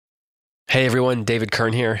Hey everyone, David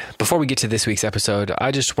Kern here. Before we get to this week's episode,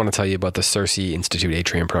 I just want to tell you about the CiRCE Institute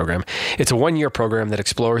Atrium program. It's a one-year program that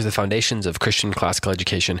explores the foundations of Christian classical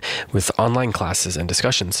education with online classes and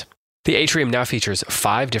discussions. The Atrium now features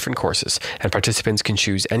 5 different courses, and participants can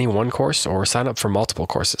choose any one course or sign up for multiple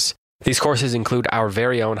courses. These courses include our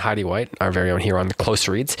very own Heidi White, our very own here on Close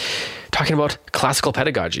Reads, talking about classical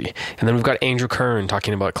pedagogy. And then we've got Andrew Kern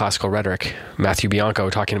talking about classical rhetoric, Matthew Bianco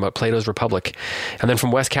talking about Plato's Republic. And then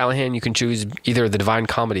from Wes Callahan, you can choose either the Divine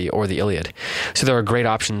Comedy or the Iliad. So there are great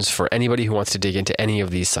options for anybody who wants to dig into any of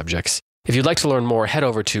these subjects. If you'd like to learn more, head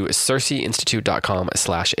over to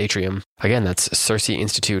circeinstitute.com/atrium. Again, that's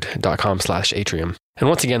circeinstitute.com/atrium. And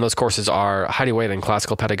once again, those courses are Heidi White on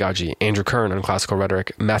classical pedagogy, Andrew Kern on classical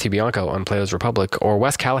rhetoric, Matthew Bianco on Plato's Republic, or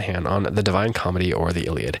Wes Callahan on the Divine Comedy or the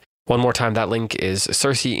Iliad. One more time, that link is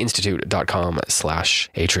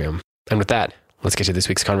circeinstitute.com/atrium. And with that, let's get to this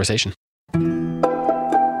week's conversation.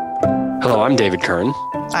 Hello, I'm David Kern.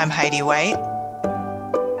 I'm Heidi White.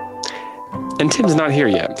 And Tim's not here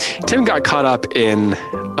yet. Tim got caught up in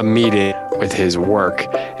a meeting with his work,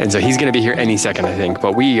 and so he's going to be here any second, I think.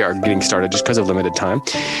 But we are getting started just because of limited time.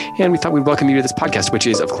 And we thought we'd welcome you to this podcast, which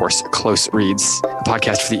is, of course, Close Reads, a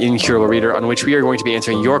podcast for the incurable reader on which we are going to be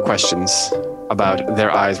answering your questions about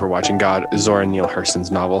Their Eyes Were Watching God, Zora Neale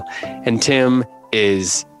Hurston's novel. And Tim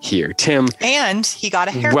is here. Tim. And he got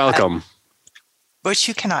a haircut. Welcome. Which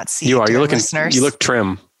you cannot see. You're looking, listeners. you look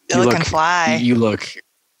trim. You're looking fly. You look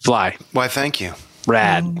fly. Why, thank you.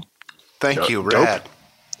 Rad. Thank you, Rad.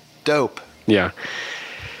 Dope. Yeah.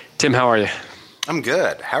 Tim, how are you? I'm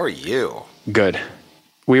good. How are you? Good.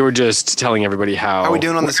 We were just telling everybody how are we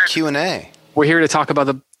doing on this Q&A? We're here to talk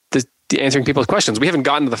about the answering people's questions. We haven't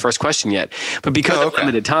gotten to the first question yet, but because of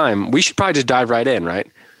limited time, we should probably just dive right in, right?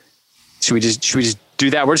 Should we just do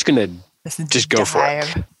that? We're just going to just go for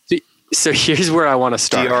it. So here's where I want to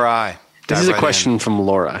start. DRI. This is a question from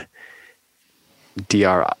Laura.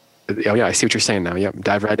 DRI. Oh yeah, I see what you're saying now. Yep,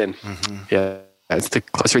 dive right in. Mm-hmm. Yeah, that's the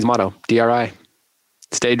Close Reads motto. DRI.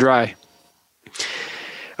 Stay dry.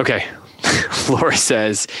 Okay. Laura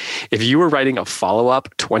says, if you were writing a follow-up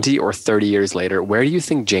 20 or 30 years later, where do you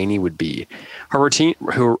think Janie would be? Her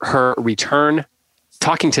return,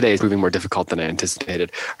 talking today is proving more difficult than I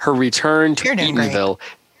anticipated. Her return to Eatonville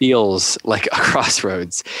feels like a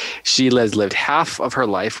crossroads. She has lived half of her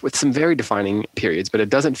life with some very defining periods, but it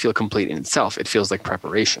doesn't feel complete in itself. It feels like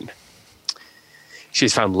preparation.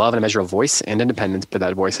 She's found love and a measure of voice and independence, but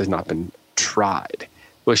that voice has not been tried.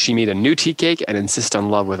 Will she meet a new tea cake and insist on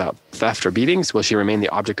love without theft or beatings? Will she remain the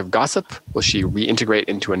object of gossip? Will she reintegrate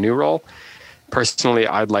into a new role? Personally,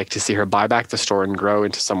 I'd like to see her buy back the store and grow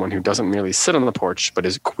into someone who doesn't merely sit on the porch, but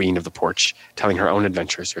is queen of the porch, telling her own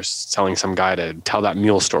adventures or telling some guy to tell that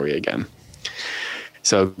mule story again.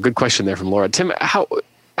 So good question there from Laura. Tim, how,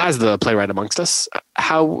 as the playwright amongst us,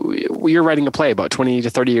 how you're writing a play about 20 to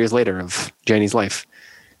 30 years later of Janie's life.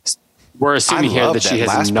 We're assuming here that she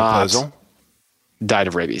has not died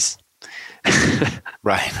of rabies.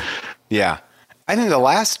 Right. Yeah. I think the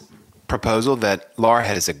last proposal that Laura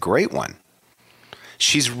had is a great one.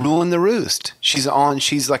 She's ruling the roost. She's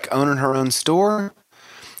like owning her own store.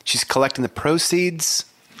 She's collecting the proceeds.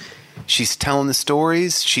 She's telling the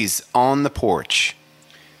stories. She's on the porch.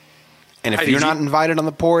 And if you're not invited on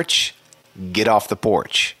the porch, get off the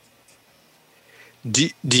porch. Do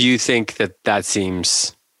you think that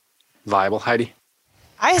seems viable, Heidi?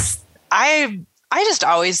 I just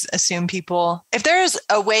always assume people, if there's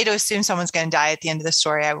a way to assume someone's going to die at the end of the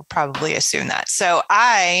story, I would probably assume that. So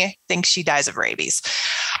I think she dies of rabies.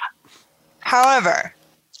 However,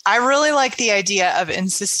 I really like the idea of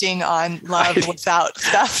insisting on love without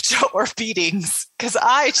theft or beatings, because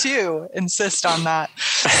I too insist on that.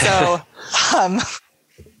 So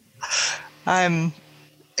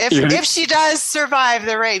if she does survive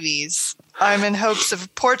the rabies, I'm in hopes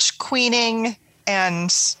of porch queening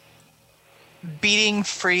and beating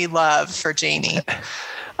free love for Janie.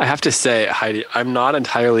 I have to say, Heidi, I'm not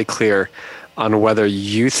entirely clear on whether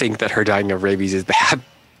you think that her dying of rabies is the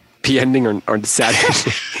happy ending or the sad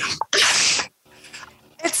ending.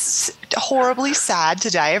 It's horribly sad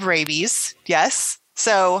to die of rabies. Yes.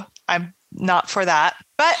 So I'm not for that.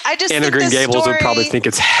 But I just Anne of Green Gables would probably think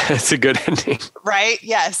it's a good ending. Right?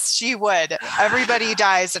 Yes, she would. Everybody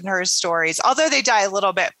dies in her stories, although they die a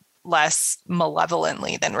little bit less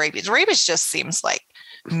malevolently than rabies. Rabies just seems like,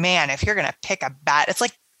 man, if you're going to pick a bat, it's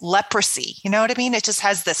like leprosy. You know what I mean? It just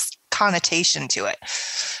has this connotation to it.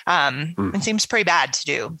 It seems pretty bad to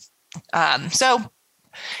do. So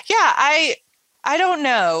yeah, I don't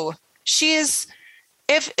know. She is,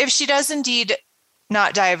 if she does indeed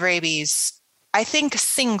not die of rabies, I think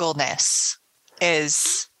singleness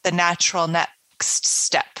is the natural next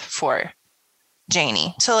step for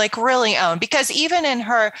Janie to like really own, because even in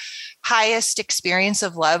her highest experience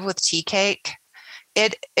of love with Tea Cake,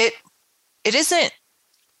 it isn't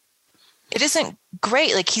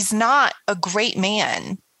great. Like, he's not a great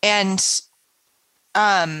man. And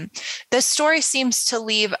the story seems to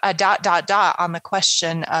leave a ... on the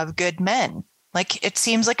question of good men. Like, it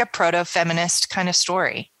seems like a proto-feminist kind of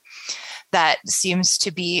story that seems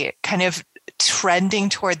to be kind of trending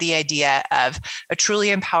toward the idea of a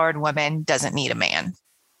truly empowered woman doesn't need a man.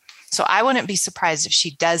 So I wouldn't be surprised if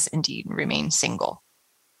she does indeed remain single.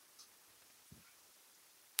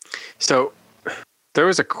 So there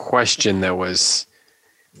was a question that was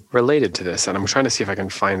related to this, and I'm trying to see if I can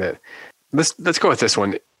find it. Let's go with this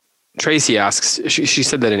one. Tracy asks, she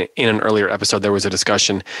said that in an earlier episode, there was a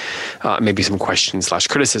discussion, maybe some questions /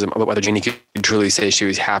 criticism about whether Janie could truly say she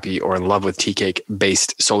was happy or in love with Tea Cake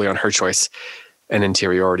based solely on her choice and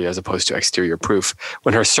interiority as opposed to exterior proof,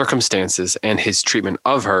 when her circumstances and his treatment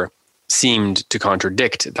of her seemed to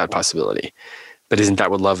contradict that possibility. But isn't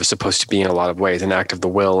that what love is supposed to be in a lot of ways? An act of the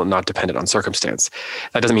will, not dependent on circumstance.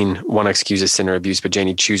 That doesn't mean one excuses sin or abuse, but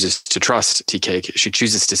Janie chooses to trust Tea Cake. She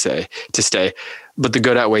chooses to stay. But the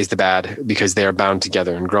good outweighs the bad because they are bound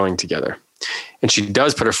together and growing together. And she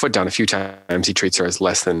does put her foot down a few times. He treats her as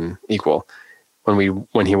less than equal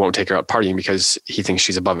when he won't take her out partying because he thinks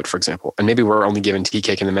she's above it, for example. And maybe we're only given Tea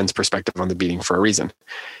Cake and the men's perspective on the beating for a reason.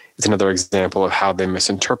 It's another example of how they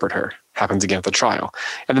misinterpret her. Happens again at the trial.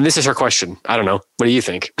 And then this is her question. I don't know. What do you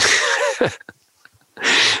think?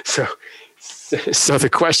 So the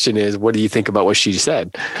question is, what do you think about what she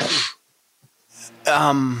said?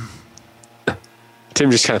 Tim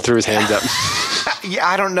just kind of threw his hands up. Yeah,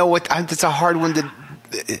 I don't know that's a hard one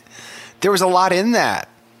there was a lot in that.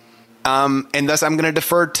 And thus I'm going to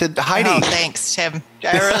defer to Heidi. Oh, thanks, Tim.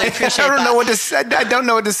 I really appreciate that. I don't know what to say. I don't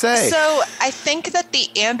know what to say. So I think that the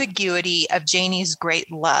ambiguity of Janie's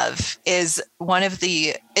great love is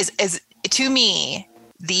is to me,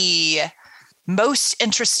 the most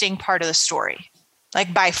interesting part of the story.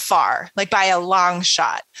 Like, by far, like by a long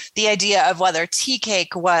shot. The idea of whether Tea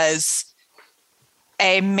Cake was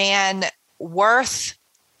a man worth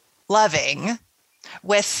loving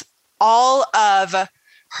with all of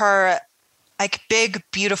her like big,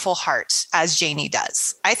 beautiful heart as Janie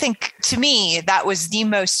does. I think, to me, that was the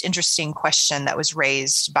most interesting question that was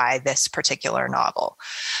raised by this particular novel.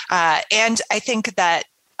 And I think that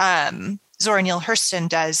Zora Neale Hurston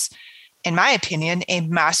does, in my opinion, a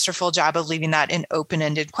masterful job of leaving that an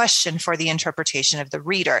open-ended question for the interpretation of the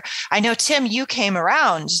reader. I know, Tim, you came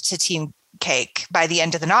around to Tea Cake by the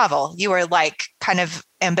end of the novel. You were like kind of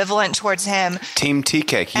ambivalent towards him. Team Tea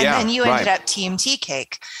Cake, yeah. And then you ended up Team Tea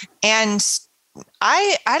Cake. And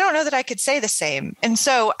I don't know that I could say the same. And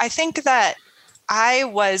so I think that I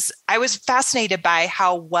was fascinated by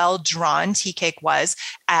how well drawn Tea Cake was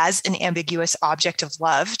as an ambiguous object of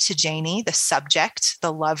love to Janie, the subject,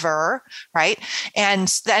 the lover, right? And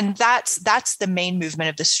then that's the main movement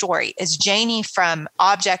of the story, is Janie from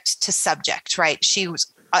object to subject, right?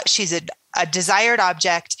 She's a desired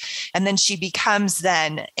object, and then she becomes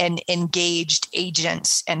then an engaged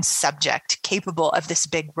agent and subject capable of this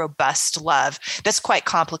big, robust love that's quite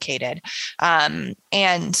complicated. And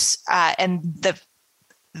the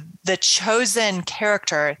chosen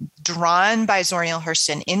character drawn by Zora Neale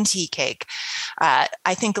Hurston in Tea Cake,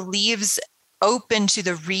 I think leaves open to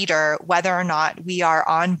the reader whether or not we are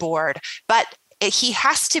on board. But he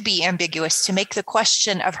has to be ambiguous to make the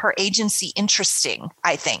question of her agency interesting,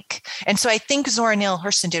 I think. And so I think Zora Neale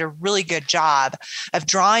Hurston did a really good job of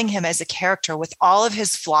drawing him as a character with all of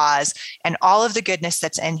his flaws and all of the goodness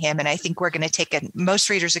that's in him. And I think most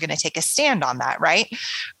readers are going to take a stand on that, right?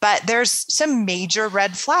 But there's some major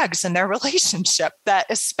red flags in their relationship that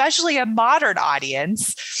especially a modern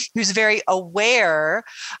audience who's very aware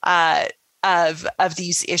of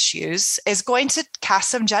these issues is going to cast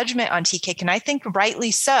some judgment on Tea Cake, and I think rightly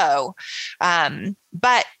so.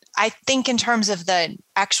 But I think in terms of the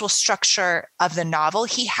actual structure of the novel,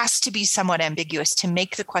 he has to be somewhat ambiguous to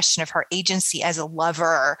make the question of her agency as a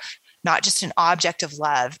lover, not just an object of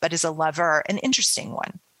love, but as a lover, an interesting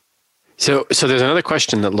one. So there's another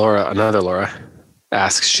question that another Laura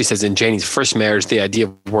asks. She says, in Janie's first marriage, the idea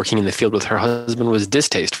of working in the field with her husband was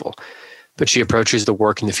distasteful, but she approaches the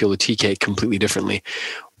work in the field of Tea Cake completely differently.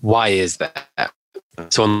 Why is that?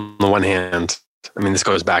 So on the one hand, I mean, this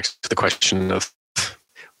goes back to the question of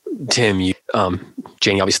Tim.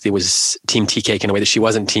 Janie obviously was Team Tea Cake in a way that she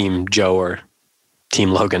wasn't Team Joe or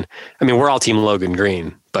Team Logan. I mean, we're all Team Logan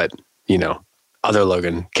Green, but, other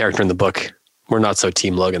Logan character in the book, we're not so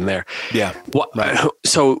Team Logan there. Yeah.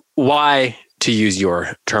 So why to use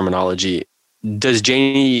your terminology, does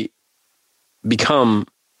Janie become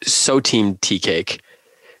so team tea cake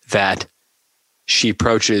that she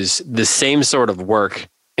approaches the same sort of work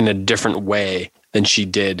in a different way than she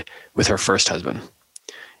did with her first husband?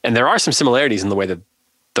 And there are some similarities in the way that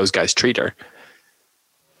those guys treat her.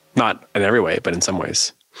 Not in every way, but in some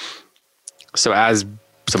ways. So as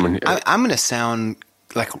someone... I'm going to sound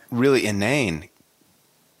like really inane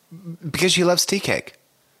because she loves tea cake.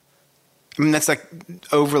 I mean, that's like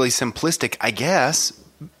overly simplistic, I guess.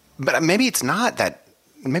 But maybe it's not that.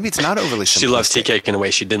 Maybe it's not overly simplistic. She loves tea cake in a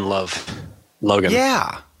way she didn't love Logan.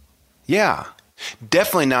 Yeah.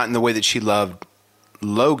 Definitely not in the way that she loved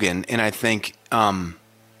Logan. And I think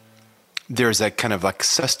there's a kind of like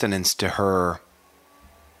sustenance to her,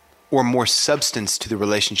 or more substance to the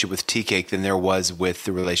relationship with tea cake than there was with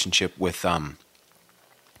the relationship with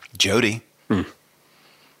Jody.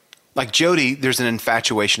 Like Jody, there's an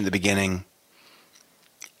infatuation at the beginning.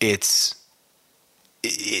 It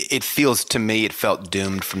feels to me, it felt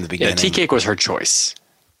doomed from the beginning. Yeah, tea cake was her choice.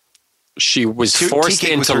 She was forced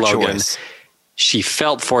into Logan. Choice. She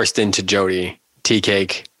felt forced into Jody. Tea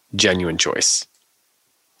cake, genuine choice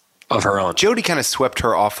of her own. Jody kind of swept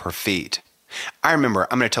her off her feet. I remember,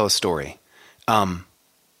 I'm going to tell a story. I'm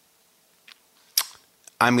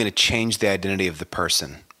going to change the identity of the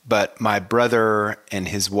person. But my brother and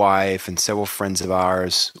his wife and several friends of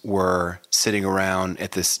ours were sitting around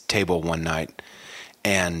at this table one night.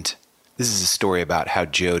 And this is a story about how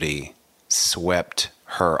Jody swept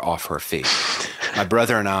her off her feet. My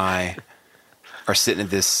brother and I are sitting at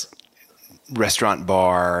this restaurant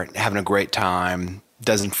bar, having a great time,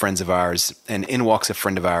 dozen friends of ours, and in walks a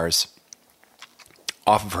friend of ours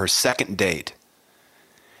off of her second date.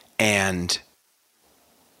 And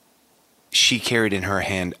she carried in her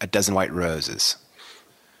hand a dozen white roses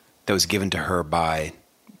that was given to her by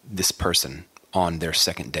this person on their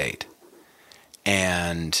second date.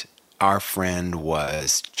 And our friend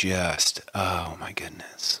was just, oh my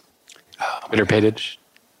goodness. Twitter-pated?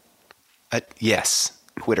 Yes,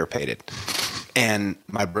 Twitter-pated. And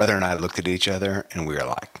my brother and I looked at each other and we were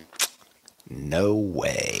like, no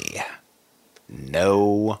way.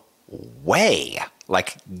 No way.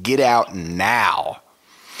 Like, get out now.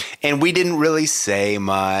 And we didn't really say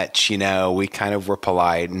much, we kind of were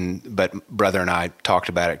polite, but brother and I talked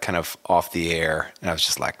about it kind of off the air. And I was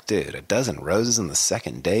just like, dude, a dozen roses on the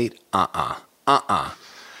second date? Wait, hold on.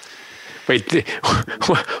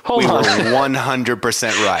 We were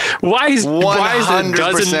 100% right. Why is a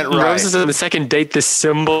dozen roses on the second date the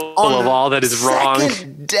symbol of all that is wrong?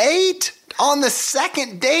 Second date? On the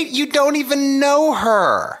second date, you don't even know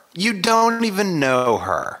her.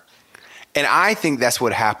 And I think that's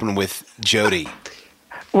what happened with Jody.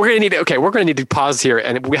 We're going to need to pause here,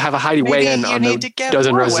 and we have a Heidi weigh in on the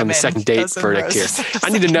dozen roses on the second date verdict here. I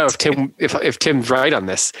need to know if Tim's right on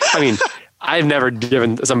this. I mean, I've never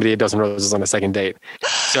given somebody a dozen roses on a second date.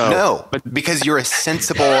 So, no, because you're a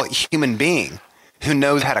sensible human being who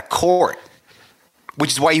knows how to court,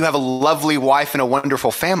 which is why you have a lovely wife and a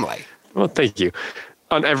wonderful family. Well, thank you.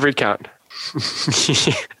 On every count.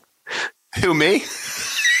 Who, me?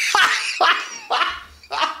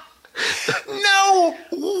 No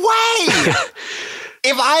way.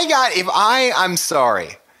 I'm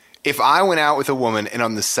sorry. If I went out with a woman and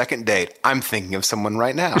on the second date, I'm thinking of someone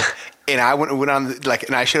right now, and I went on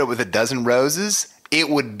and I showed up with a dozen roses, it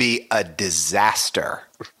would be a disaster.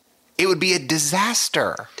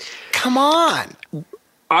 Come on.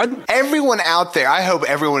 Everyone out there, I hope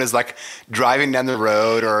everyone is like driving down the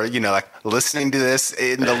road or, like listening to this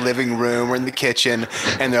in the living room or in the kitchen,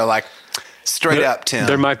 and they're like, straight up, Tim.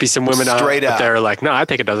 There might be some women out there like, no, I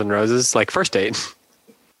take a dozen roses, like first date.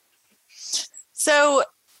 So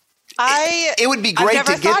it would be great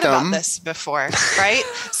to get them. I've never thought about this before, right?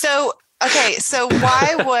 So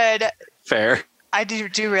why would... Fair. I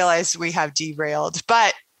do realize we have derailed,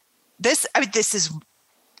 but this is...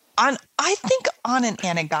 I think on an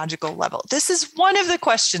anagogical level, this is one of the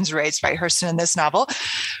questions raised by Hurston in this novel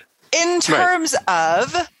in terms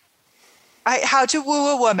of how to woo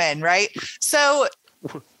a woman, right? So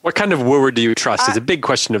what kind of wooer do you trust is a big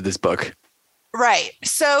question of this book. Right.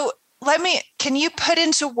 So can you put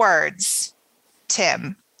into words,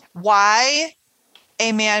 Tim, why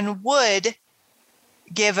a man would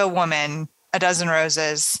give a woman a dozen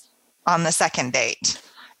roses on the second date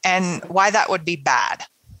and why that would be bad?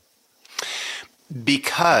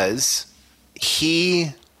 Because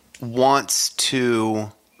he wants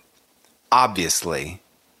to obviously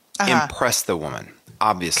impress the woman.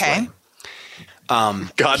 Obviously. Okay.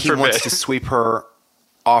 God he forbid. wants to sweep her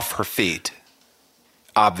off her feet.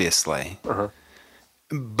 Obviously.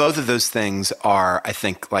 both of those things are, I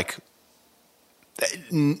think, like,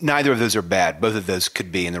 neither of those are bad. Both of those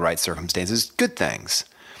could be, in the right circumstances, good things.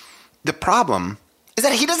 The problem is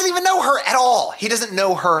that he doesn't even know her at all. He doesn't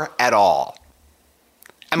know her at all.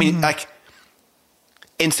 I mean, like,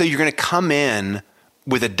 and so you're going to come in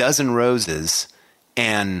with a dozen roses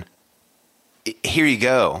and here you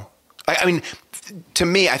go. I mean, to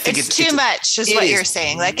me, I think it's too much is what you're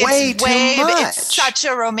saying. Like, it's way too much. It's such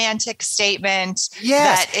a romantic statement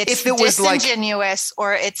that it's disingenuous,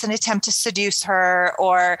 or it's an attempt to seduce her,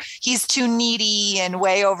 or he's too needy and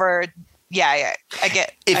way over. Yeah, I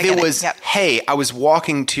get. If it was, hey, I was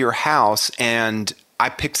walking to your house and I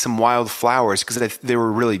picked some wild flowers because they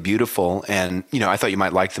were really beautiful, and I thought you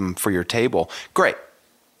might like them for your table. Great.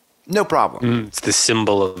 No problem. It's the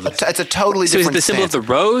symbol of it's a totally different. So is it the symbol of the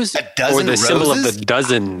rose, or the symbol of the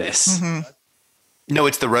dozenness? Mm-hmm. No,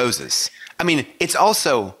 it's the roses. I mean, it's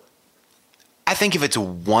also. I think if it's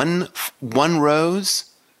one rose,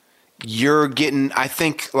 you're getting. I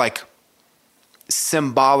think, like,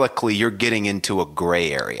 symbolically, you're getting into a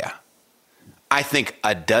gray area. I think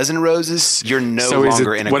a dozen roses, you're no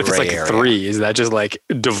longer in a gray area. What if it's like 3? Is that just like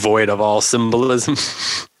devoid of all symbolism?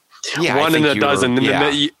 Yeah, one in a dozen. And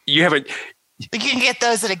then you haven't. You can get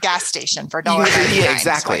those at a gas station for $1.99. Yeah,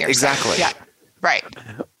 exactly. Yeah, right.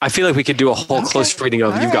 I feel like we could do a whole close reading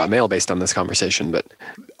of You've Got Mail based on this conversation, but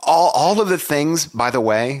all of the things, by the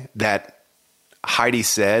way, that Heidi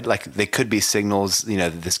said, like, they could be signals,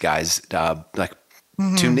 that this guy's like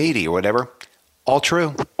too needy or whatever. All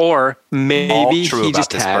true. Or maybe true he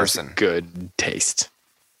just this has person. Good taste.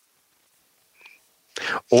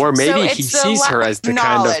 Or maybe he sees her as the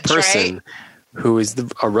kind of person who is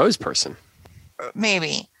a rose person.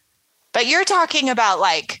 Maybe. But you're talking about,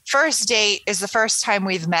 like, first date is the first time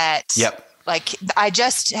we've met. Yep. Like, I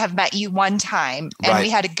just have met you one time, and we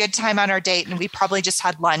had a good time on our date, and we probably just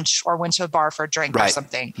had lunch or went to a bar for a drink or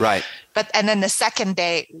something. Right. And then the second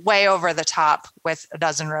date, way over the top with a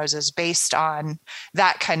dozen roses, based on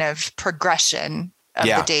that kind of progression of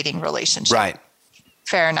the dating relationship. Right.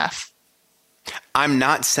 Fair enough. I'm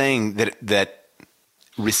not saying that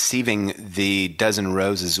receiving the dozen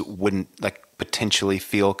roses wouldn't, like, potentially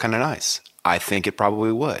feel kind of nice. I think it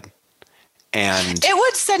probably would. And it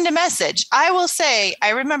would send a message. I will say, I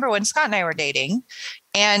remember when Scott and I were dating,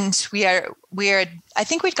 and we are, I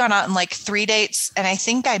think we'd gone out on like 3 dates, and I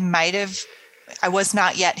think I was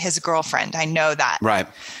not yet his girlfriend. I know that. Right.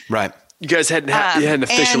 You guys hadn't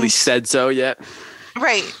officially said so yet.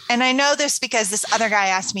 Right. And I know this because this other guy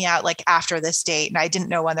asked me out, like, after this date, and I didn't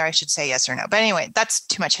know whether I should say yes or no. But anyway, that's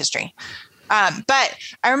too much history. But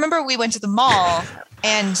I remember we went to the mall,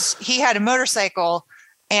 and he had a motorcycle,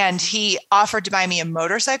 and he offered to buy me a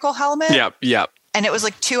motorcycle helmet. Yep. And it was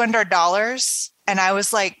like $200. And I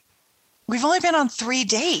was like, we've only been on 3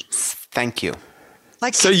 dates. Thank you.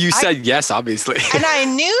 Like, so you said yes, obviously. And I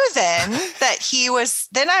knew then that he was,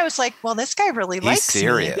 then I was like, well, this guy really likes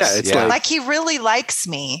serious. me. Yeah, it's like he really likes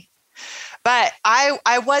me. But I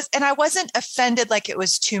wasn't offended like it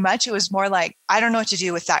was too much. It was more like, I don't know what to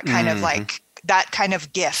do with that kind of like, that kind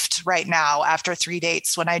of gift right now after 3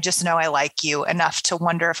 dates when I just know I like you enough to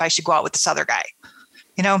wonder if I should go out with this other guy,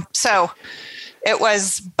 So it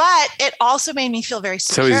was, but it also made me feel very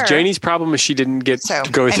secure. So is Janie's problem is she didn't get to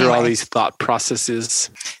go through all these thought processes?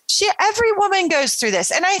 Every woman goes through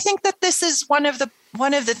this. And I think that this is one of the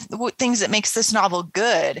things that makes this novel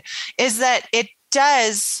good is that it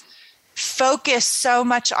does focus so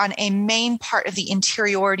much on a main part of the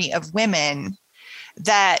interiority of women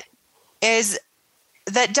that does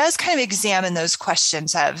kind of examine those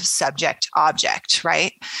questions of subject object,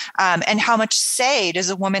 right? And how much say does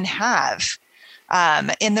a woman have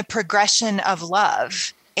in the progression of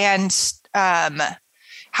love, and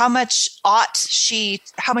how much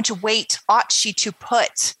weight ought she to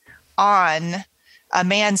put on a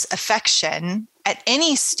man's affection at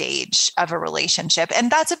any stage of a relationship?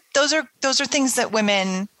 And those are things that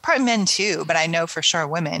women, probably men too, but I know for sure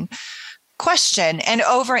women question and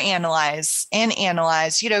overanalyze and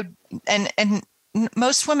analyze, and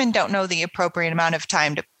most women don't know the appropriate amount of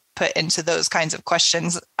time to put into those kinds of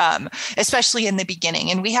questions, especially in the beginning.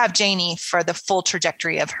 And we have Janie for the full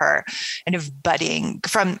trajectory of her and of budding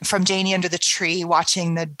from Janie under the tree,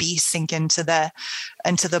 watching the bee sink into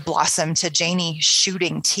the blossom, to Janie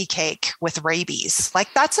shooting tea cake with rabies.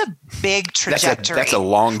 Like, that's a big trajectory. That's a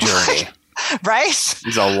long journey. Right?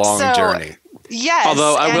 It's a long journey. Yes.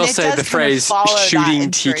 Although I will say the phrase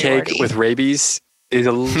shooting tea cake with rabies is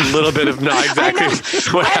a little bit of not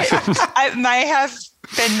exactly what happened. I might have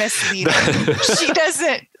been misleading. She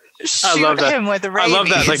doesn't shoot him with rabies. I love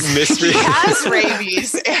that, like, mystery. He has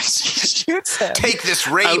rabies, and she shoots him. Take this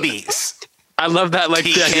rabies. I love that, like,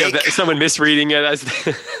 the idea that someone misreading it as.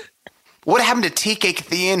 What happened to tea cake at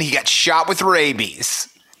the end? He got shot with rabies.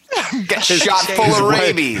 Got shot full of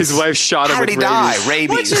rabies. His wife shot him with rabies. How did he die?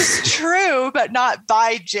 Rabies. Which is true, but not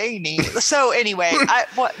by Janie. So anyway,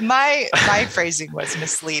 my phrasing was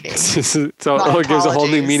misleading. So it gives a whole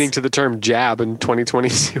new meaning to the term jab in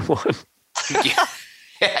 2021. Yeah,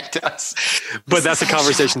 it does. But that's a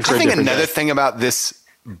conversation for a different another day. thing about this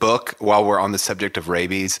book, while we're on the subject of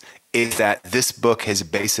rabies, is that this book has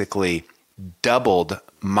basically doubled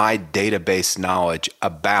my database knowledge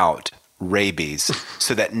about rabies,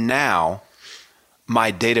 so that now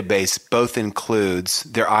my database both includes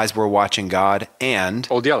Their Eyes Were Watching God and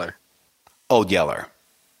Old Yeller.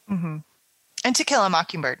 Mm-hmm. And To Kill a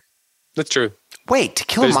Mockingbird. That's true. Wait, To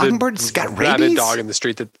Kill a Mockingbird's got rabies? Rabid dog in the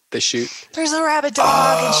street that they shoot. There's a rabid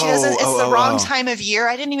dog, and she doesn't. It's the wrong time of year.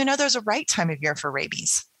 I didn't even know there's a right time of year for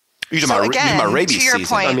rabies. You're talking about rabies to your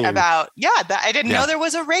season. point about, I didn't know there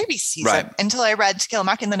was a rabies season until I read To Kill a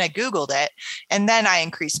Mockingbird, and then I Googled it, and then I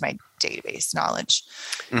increased my database knowledge.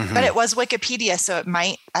 Mm-hmm. But it was Wikipedia, so it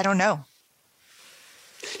might, I don't know.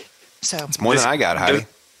 So it's more than I got, Heidi.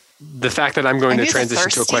 The fact that I'm going to transition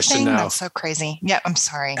to a question now. That's so crazy. Yeah, I'm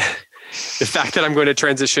sorry. The fact that I'm going to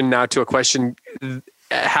transition now to a question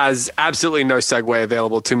has absolutely no segue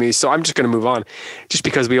available to me. So I'm just going to move on just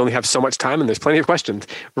because we only have so much time and there's plenty of questions.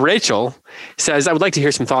 Rachel says, I would like to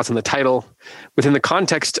hear some thoughts on the title. Within the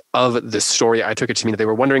context of the story, I took it to mean that they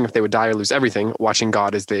were wondering if they would die or lose everything, watching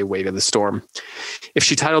God as they waited the storm. If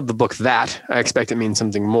she titled the book that, I expect it means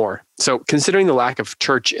something more. So considering the lack of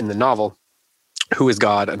church in the novel, who is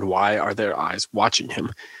God and why are their eyes watching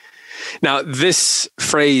him? Now, this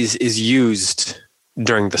phrase is used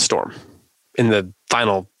during the storm in the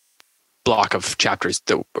final block of pages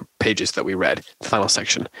that we read, the final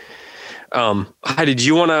section. Heidi, do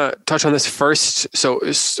you want to touch on this first? So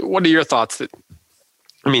what are your thoughts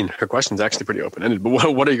her question's actually pretty open-ended, but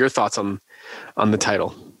what are your thoughts on the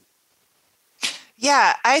title?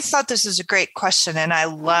 Yeah, I thought this was a great question, and I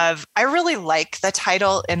really like the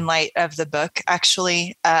title in light of the book,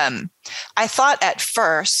 actually. I thought at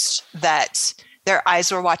first that Their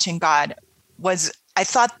Eyes Were Watching God I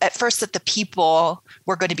thought at first that the people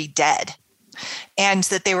were going to be dead and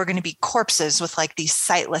that they were going to be corpses with like these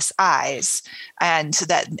sightless eyes, and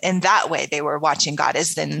that in that way they were watching God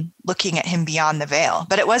as in looking at him beyond the veil.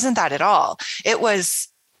 But it wasn't that at all. It was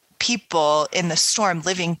people in the storm,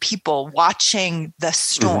 living people watching the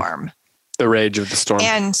storm. Mm-hmm. The rage of the storm.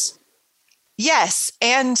 And yes.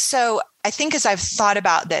 And so I think as I've thought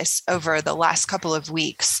about this over the last couple of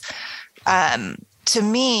weeks, to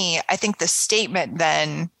me, I think the statement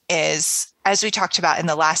then is, as we talked about in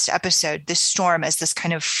the last episode, this storm as this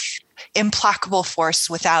kind of implacable force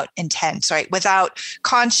without intent, right? Without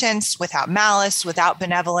conscience, without malice, without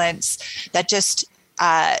benevolence, that just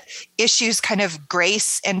issues kind of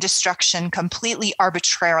grace and destruction completely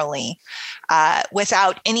arbitrarily,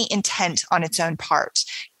 without any intent on its own part.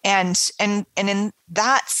 And in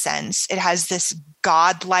that sense, it has this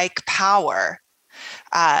godlike power,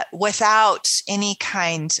 without any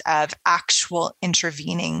kind of actual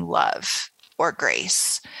intervening love or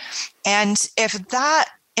grace. And if that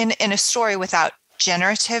in a story without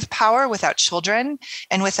generative power, without children,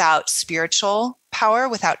 and without spiritual power,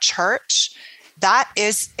 without church, that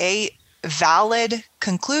is a valid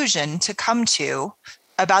conclusion to come to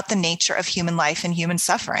about the nature of human life and human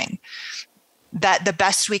suffering. That the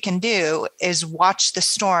best we can do is watch the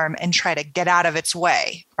storm and try to get out of its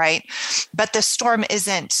way, right? But the storm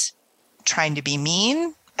isn't trying to be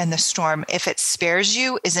mean, and the storm, if it spares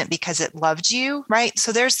you, isn't because it loved you, right?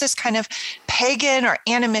 So there's this kind of pagan or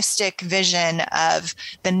animistic vision of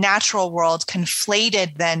the natural world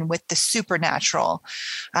conflated then with the supernatural.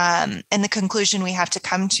 And the conclusion we have to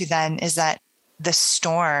come to then is that the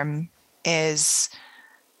storm is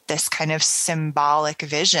this kind of symbolic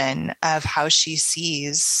vision of how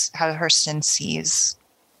Hurston sees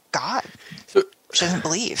God. So, she doesn't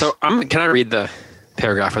believe. So can I read the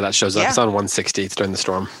paragraph where that shows up? Yeah. It's on 160. It's during the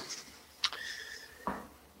storm.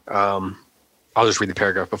 I'll just read the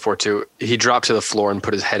paragraph before too. He dropped to the floor and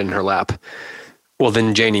put his head in her lap. Well,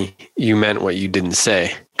 then, Janie, you meant what you didn't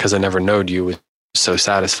say, because I never knowed you was so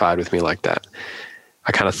satisfied with me like that.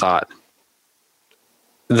 I kind of thought.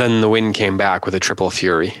 Then the wind came back with a triple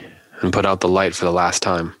fury and put out the light for the last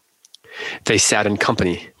time. They sat in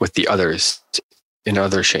company with the others in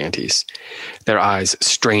other shanties, their eyes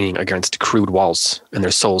straining against crude walls and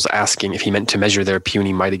their souls asking if he meant to measure their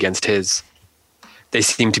puny might against his. They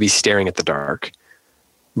seemed to be staring at the dark,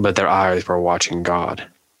 but their eyes were watching God.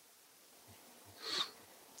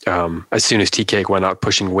 As soon as Tea Cake went out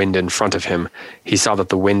pushing wind in front of him, he saw that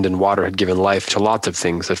the wind and water had given life to lots of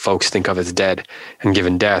things that folks think of as dead, and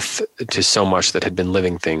given death to so much that had been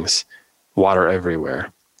living things. Water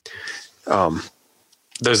everywhere.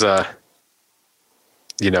 There's a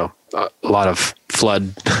lot of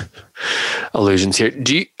flood allusions here.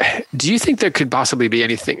 Do you think there could possibly be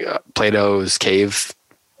anything Plato's cave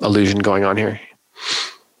allusion going on here?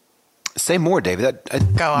 Say more, David.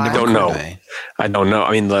 Go on. I don't know.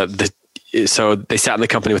 I mean, so they sat in the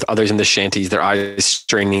company with others in the shanties, their eyes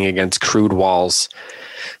straining against crude walls.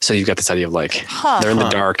 So you've got this idea of like they're in the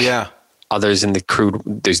dark. Yeah. Others in the crude.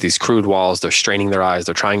 There's these crude walls. They're straining their eyes.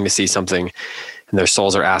 They're trying to see something, and their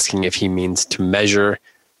souls are asking if he means to measure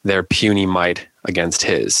their puny might against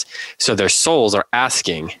his. So their souls are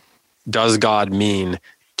asking, does God mean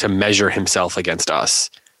to measure himself against us?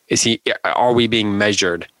 Are we being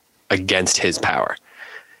measured against his power?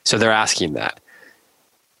 So they're asking that.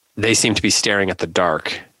 They seem to be staring at the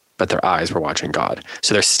dark, but their eyes were watching God.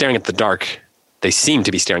 So they're staring at the dark. They seem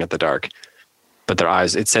to be staring at the dark, but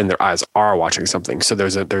it's saying their eyes are watching something. So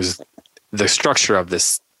there's the structure of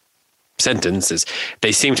this sentence is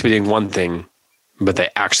they seem to be doing one thing, but they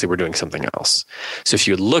actually were doing something else. So if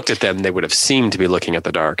you looked at them, they would have seemed to be looking at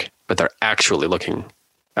the dark, but they're actually looking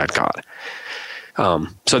at God.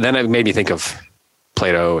 So then it made me think of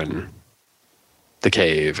Plato and the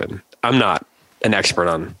cave, and I'm not an expert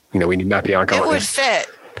on, we need Matt Bianco.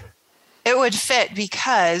 It would fit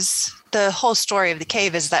because the whole story of the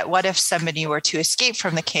cave is that what if somebody were to escape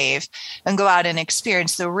from the cave and go out and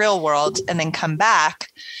experience the real world and then come back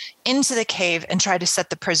into the cave and try to set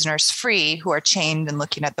the prisoners free who are chained and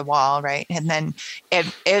looking at the wall, right? And then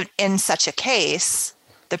if in such a case,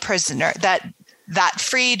 the prisoner, that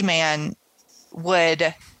freed man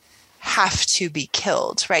would have to be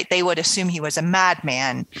killed, right? They would assume he was a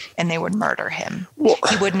madman and they would murder him. Well,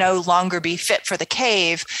 he would no longer be fit for the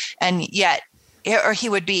cave, and yet, or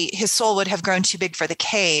his soul would have grown too big for the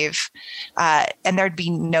cave, and there'd be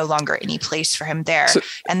no longer any place for him there. So,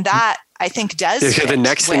 and that, I think, does. The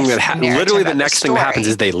next thing that happens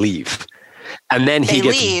is they leave. And then he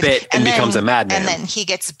gets bit and becomes a madman. And then he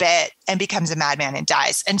gets bit and becomes a madman and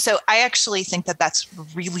dies. And so I actually think that that's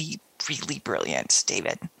really, really brilliant,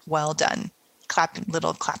 David. Well done.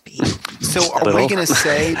 Little clappy. So are we going to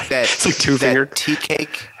say that it's like two-finger Tea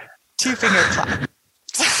Cake? Two-finger clap.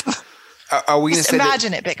 Are we going to say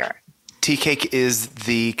imagine it bigger? Tea Cake is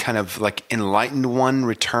the kind of like enlightened one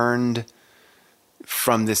returned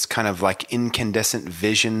from this kind of like incandescent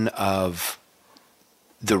vision of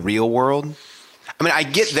the real world? I mean, I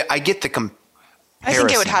get the comparison. I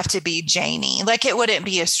think it would have to be Janie. Like, it wouldn't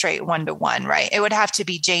be a straight 1-to-1, right? It would have to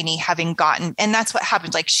be Janie having gotten, and that's what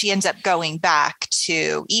happens. Like, she ends up going back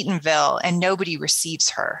to Eatonville and nobody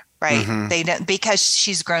receives her, right? Mm-hmm. They don't, because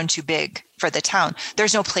she's grown too big for the town.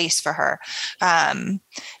 There's no place for her.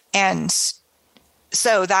 And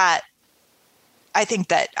so that, I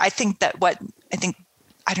don't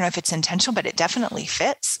know if it's intentional, but it definitely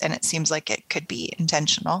fits. And it seems like it could be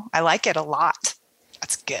intentional. I like it a lot.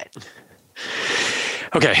 That's good.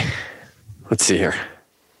 Okay. Let's see here.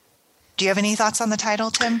 Do you have any thoughts on the title,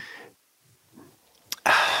 Tim?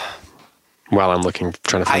 While I'm trying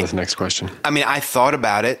to find this next question. I mean, I thought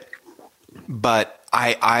about it, but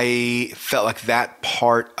I felt like that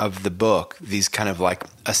part of the book, these kind of like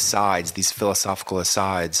asides, these philosophical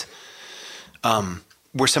asides,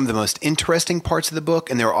 were some of the most interesting parts of the book,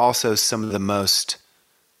 and they were also some of the most.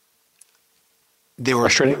 They were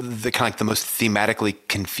the kind of like the most thematically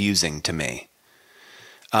confusing to me.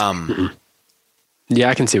 Yeah,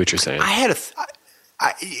 I can see what you're saying.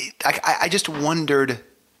 I just wondered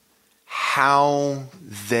how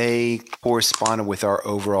they corresponded with our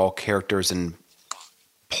overall characters and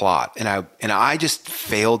plot, and I just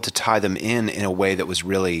failed to tie them in a way that was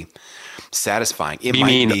really satisfying. It you might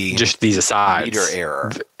mean be just these asides reader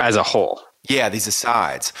error as a whole? Yeah, these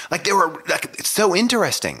asides, like they were like it's so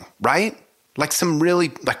interesting, right? Like some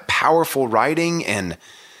really like powerful writing and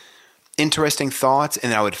interesting thoughts,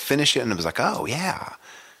 and I would finish it and it was like, oh yeah,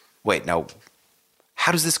 wait, no,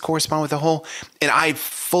 how does this correspond with the whole? And I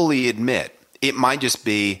fully admit it might just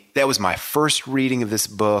be that was my first reading of this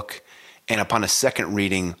book, and upon a second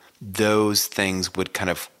reading, those things would kind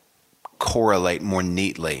of correlate more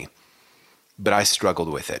neatly. But I struggled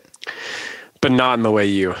with it. But not in the way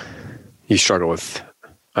you struggle with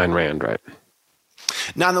Ayn Rand, right?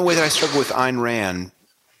 Not in the way that I struggle with Ayn Rand,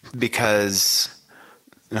 because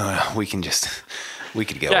we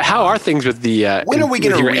could go. Yeah, how are things with the? When are we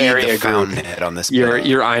going to read area the Fountainhead on this? Your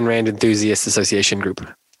Ayn Rand Enthusiast Association group.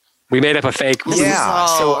 We made up a fake. This is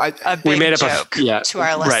all a big we made up joke to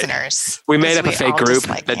our listeners. We made up a fake group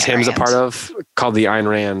that Tim's a part of called the Ayn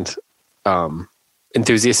Rand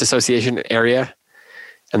Enthusiast Association area.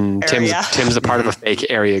 And Tim's a part of a fake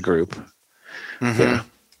area group. Mm-hmm. Yeah.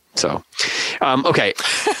 So, okay.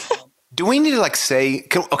 Do we need to say,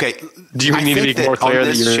 okay. Do you need to be more clear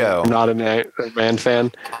that you're not an Ayn Rand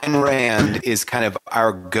fan? Ayn Rand is kind of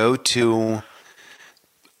our go-to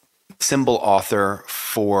symbol author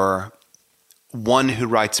for one who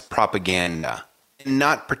writes propaganda,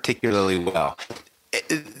 not particularly well.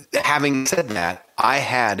 Having said that, I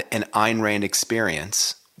had an Ayn Rand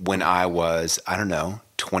experience when I was,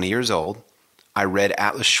 20 years old. I read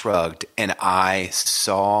Atlas Shrugged, and I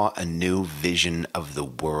saw a new vision of the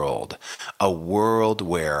world, a world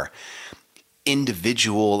where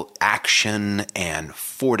individual action and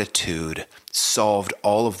fortitude solved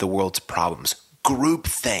all of the world's problems.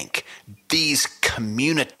 Groupthink, these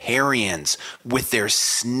communitarians with their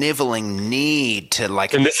sniveling need to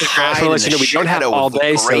and this is we don't have all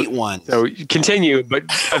day, so continue, but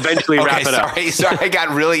eventually wrap it up. Sorry, I got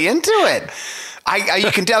really into it.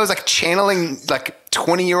 You can tell I was channeling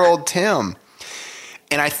 20-year-old Tim,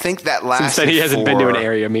 and I think that lasted. Since then, he hasn't been to an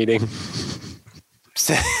area meeting.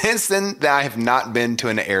 Since then, I have not been to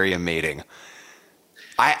an area meeting.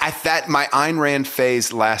 I thought my Ayn Rand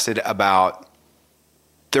phase lasted about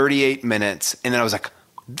 38 minutes, and then I was like,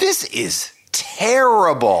 this is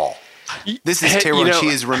terrible. This is terrible. And she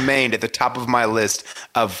has remained at the top of my list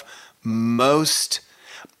of most,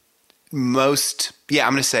 I'm going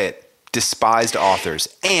to say it, despised authors.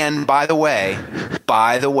 And by the way,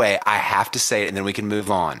 I have to say it, and then we can move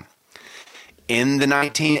on. In the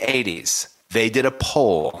 1980s, they did a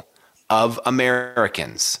poll of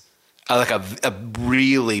Americans, a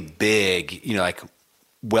really big,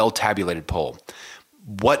 well-tabulated poll.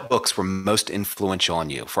 What books were most influential on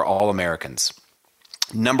you for all Americans?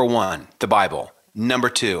 Number 1, the Bible. Number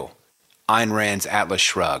 2, Ayn Rand's Atlas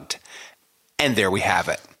Shrugged. And there we have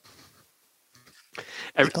it.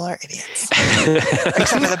 People are idiots.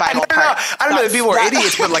 Except for the Bible part. I don't know if people are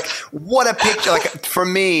idiots, but what a picture. For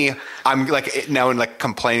me, I'm now in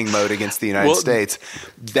complaining mode against the United States.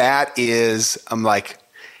 That is,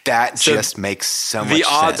 that just makes so much sense. The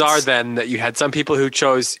odds are then that you had some people who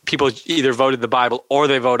people either voted the Bible or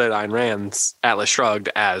they voted Ayn Rand's Atlas Shrugged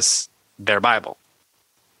as their Bible.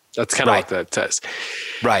 That's kind of what that says.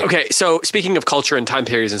 Right. Okay, so speaking of culture and time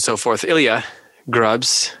periods and so forth, Ilya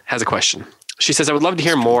Grubbs has a question. She says, I would love to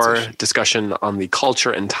hear more discussion on the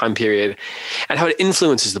culture and time period and how it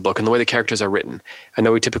influences the book and the way the characters are written. I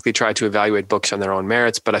know we typically try to evaluate books on their own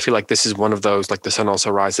merits, but I feel like this is one of those, like The Sun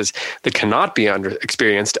Also Rises, that cannot be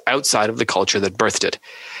experienced outside of the culture that birthed it.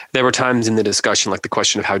 There were times in the discussion, like the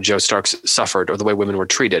question of how Joe Starks suffered or the way women were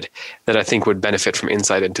treated, that I think would benefit from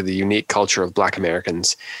insight into the unique culture of Black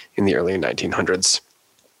Americans in the early 1900s.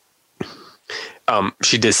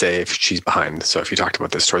 She did say if she's behind, so if you talked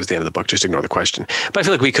about this towards the end of the book, just ignore the question. But I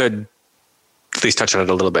feel like we could at least touch on it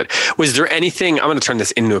a little bit. Was there anything, I'm going to turn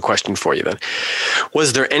this into a question for you then.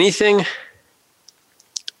 Was there anything,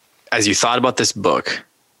 as you thought about this book,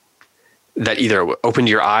 that either opened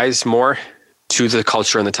your eyes more to the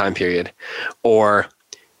culture and the time period, or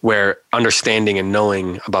where understanding and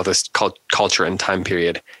knowing about this culture and time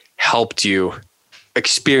period helped you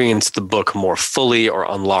experience the book more fully or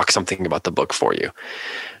unlock something about the book for you?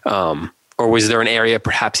 Or was there an area,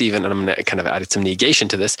 perhaps even, and I'm going to kind of add some negation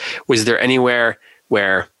to this, was there anywhere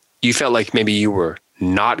where you felt like maybe you were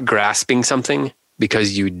not grasping something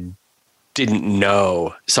because you didn't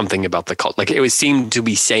know something about the culture? Like it seemed to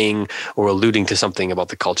be saying or alluding to something about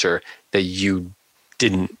the culture that you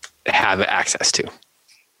didn't have access to?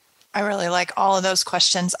 I really like all of those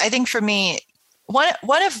questions. I think for me,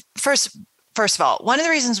 First of all, one of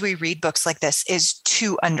the reasons we read books like this is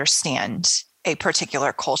to understand a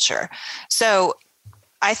particular culture. So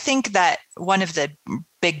I think that one of the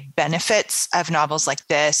big benefits of novels like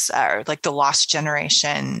this, or like The Lost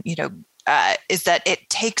Generation, is that it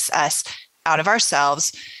takes us out of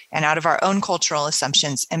ourselves and out of our own cultural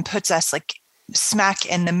assumptions and puts us smack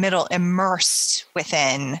in the middle, immersed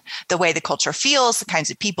within the way the culture feels, the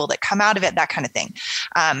kinds of people that come out of it, that kind of thing.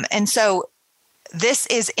 And so this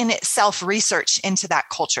is in itself research into that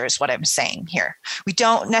culture is what I'm saying here. We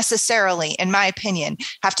don't necessarily, in my opinion,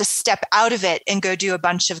 have to step out of it and go do a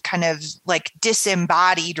bunch of kind of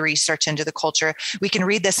disembodied research into the culture. We can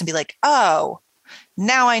read this and be like, oh,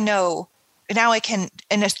 now I know, now I can,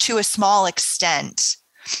 to a small extent,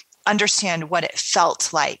 understand what it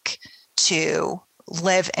felt like to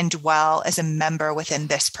live and dwell as a member within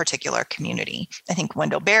this particular community. I think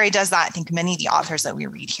Wendell Berry does that. I think many of the authors that we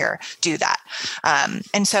read here do that.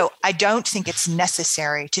 And so I don't think it's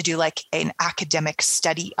necessary to do like an academic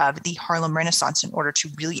study of the Harlem Renaissance in order to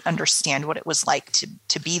really understand what it was like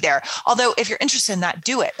to be there. Although if you're interested in that,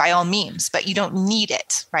 do it by all means, but you don't need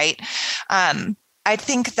it, right? I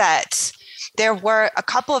think that there were a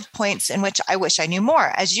couple of points in which I wish I knew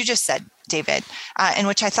more, as you just said, David, in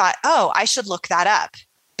which I thought, oh, I should look that up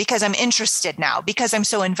because I'm interested now, because I'm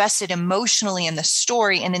so invested emotionally in the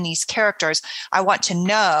story and in these characters. I want to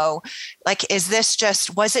know, like,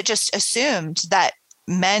 was it just assumed that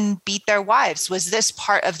men beat their wives? Was this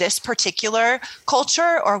part of this particular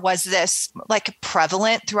culture, or was this like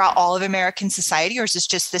prevalent throughout all of American society, or is this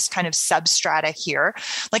just this kind of substrata here?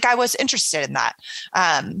 Like, I was interested in that.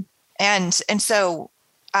 And so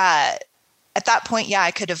at that point, yeah, I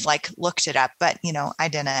could have like looked it up, but I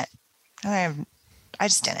didn't. I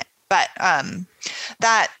just didn't. But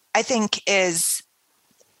that I think is,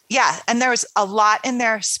 yeah. And there's a lot in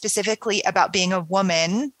there specifically about being a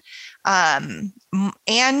woman, and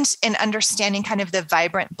in understanding kind of the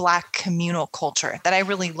vibrant Black communal culture that I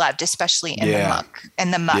really loved, especially in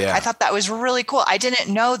the Muck. Yeah. I thought that was really cool. I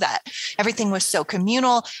didn't know that everything was so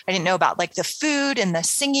communal. I didn't know about like the food and the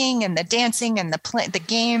singing and the dancing and the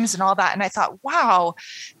games and all that. And I thought, wow,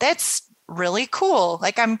 that's really cool.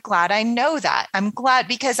 Like, I'm glad I know that. I'm glad,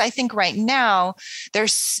 because I think right now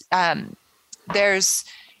there's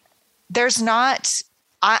not,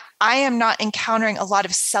 I am not encountering a lot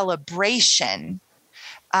of celebration.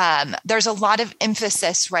 There's a lot of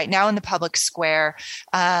emphasis right now in the public square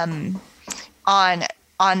on how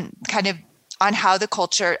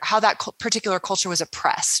that particular culture was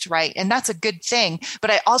oppressed, right? And that's a good thing.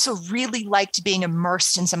 But I also really liked being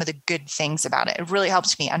immersed in some of the good things about it. It really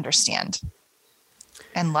helped me understand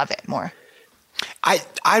and love it more.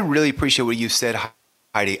 I really appreciate what you said,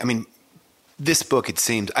 Heidi. I mean, this book, it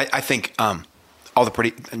seems, I think not All the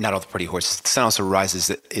Pretty Horses, The Sun Also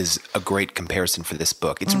Rises is a great comparison for this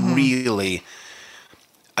book. It's really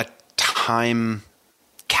a time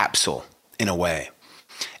capsule in a way.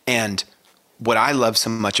 And what I love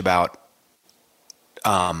so much about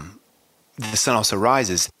The Sun Also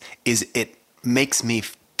Rises is it makes me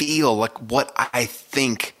feel like what I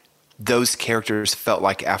think those characters felt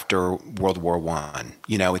like after World War I.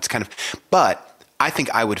 It's kind of, but I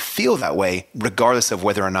think I would feel that way regardless of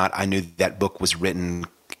whether or not I knew that book was written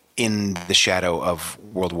in the shadow of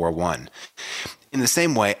World War I. In the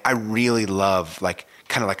same way, I really love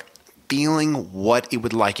kind of feeling what it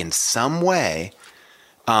would like in some way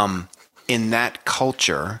in that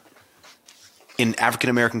culture, in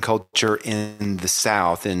African American culture in the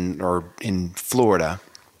South or in Florida.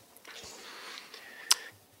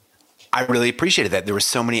 I really appreciated that. There were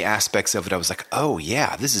so many aspects of it. I was like, oh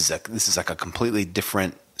yeah, this is like a completely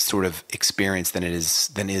different sort of experience than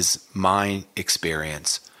is my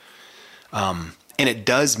experience. And it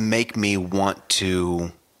does make me want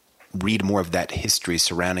to read more of that history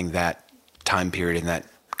surrounding that time period and that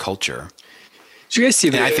culture. Did you guys see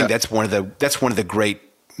that? And I think that's one of the great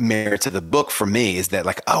merits of the book for me is that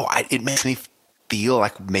it makes me feel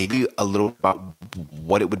like maybe a little about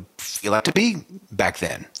what it would feel like to be back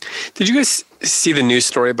then. Did you guys see the news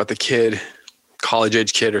story about the kid,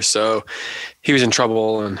 college-age kid or so? He was in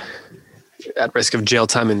trouble and at risk of jail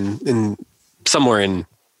time in somewhere in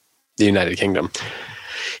the United Kingdom.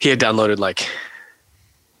 He had downloaded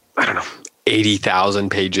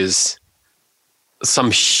 80,000 pages,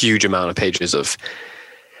 some huge amount of pages of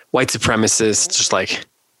white supremacists, just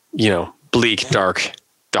bleak, dark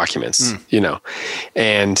documents,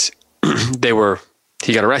 and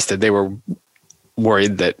he got arrested. They were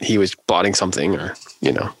worried that he was plotting something or,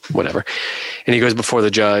 whatever. And he goes before the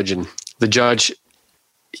judge, and the judge,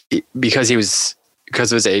 because of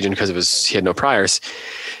his age and he had no priors,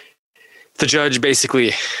 the judge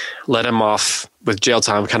basically let him off with jail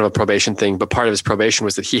time, kind of a probation thing. But part of his probation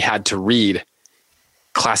was that he had to read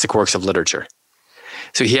classic works of literature.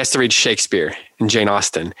 So he has to read Shakespeare and Jane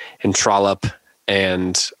Austen and Trollope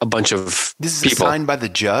and a bunch of This is people. signed by the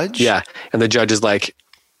judge? Yeah. And the judge is like,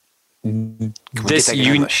 Can we get that guy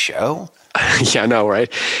on the show? Yeah, I know,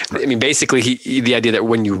 right? I mean, basically, the idea that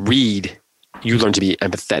when you read, you learn to be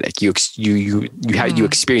empathetic. You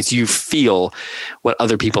experience, you feel what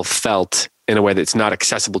other people felt in a way that's not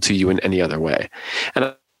accessible to you in any other way.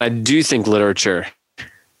 And I do think literature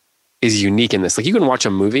is unique in this. You can watch a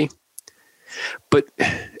movie,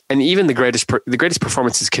 and even the greatest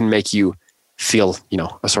performances can make you feel,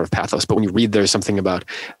 a sort of pathos. But when you read, there's something about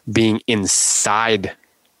being inside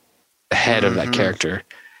the head of that character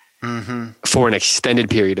for an extended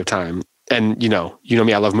period of time. and you know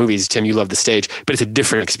me, I love movies. Tim, you love the stage, but it's a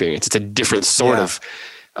different experience. It's a different sort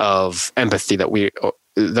of empathy that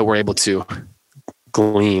we're able to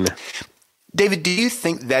glean. David, do you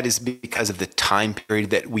think that is because of the time period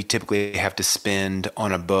that we typically have to spend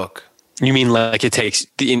on a book? You mean like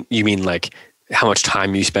you mean like how much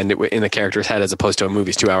time you spend in the character's head as opposed to a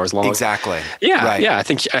movie's 2 hours long? Exactly. Yeah. Right. Yeah. I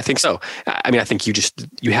think so. I mean, I think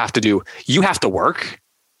you have to work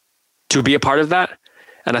to be a part of that.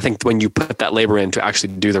 And I think when you put that labor in to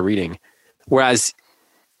actually do the reading, whereas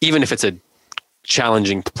even if it's a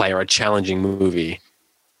challenging play or a challenging movie,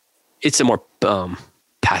 it's a more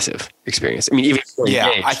passive experience. I mean, even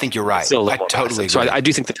engaged, I think you're right. I totally agree. So I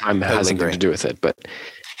do think the time has something to do with it. But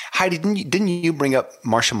Heidi, didn't you bring up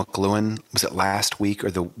Marshall McLuhan? Was it last week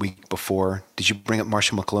or the week before? Did you bring up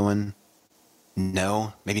Marshall McLuhan?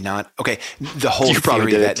 No, maybe not. Okay, the whole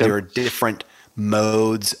theory that there are different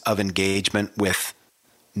modes of engagement with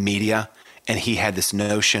media, and he had this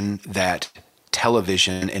notion that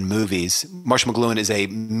television and movies. Marshall McLuhan is a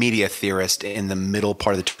media theorist in the middle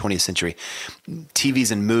part of the 20th century. TVs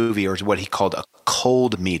and movie are what he called a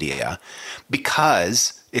cold media,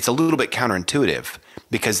 because it's a little bit counterintuitive,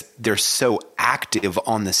 because they're so active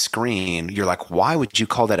on the screen. You're like, why would you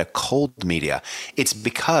call that a cold media? It's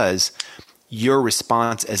because your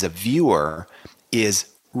response as a viewer is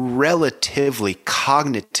relatively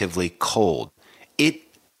cognitively cold. It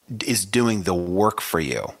is doing the work for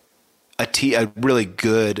you. A really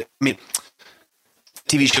good,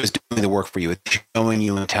 TV show is doing the work for you. It's showing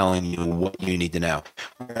you and telling you what you need to know.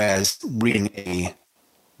 Whereas reading a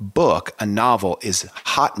book, a novel, is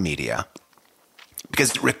hot media,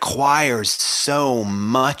 because it requires so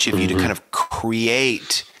much of you to kind of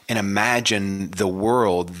create and imagine the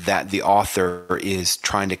world that the author is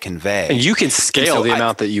trying to convey. And you can scale the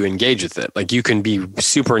amount that you engage with it. Like you can be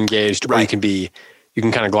super engaged, or you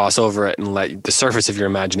can kind of gloss over it and let the surface of your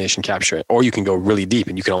imagination capture it. Or you can go really deep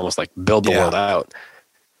and you can almost like build the world out.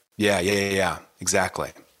 Yeah.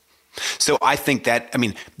 Exactly. So I think that,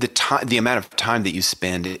 the amount of time that you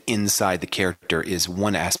spend inside the character is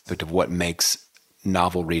one aspect of what makes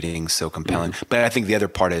novel reading so compelling. Mm-hmm. But I think the other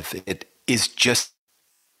part of it is just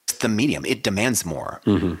the medium. It demands more.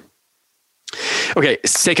 Mm-hmm. Okay,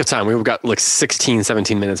 sake of time, we've got like 16,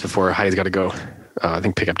 17 minutes before Heidi's got to go, I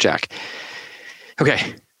think, pick up Jack.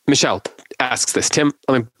 Okay, Michelle asks this. Tim,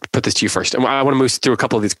 let me put this to you first. And I want to move through a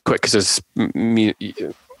couple of these quick because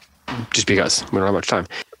just because we don't have much time.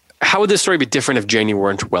 How would this story be different if Janie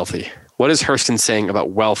weren't wealthy? What is Hurston saying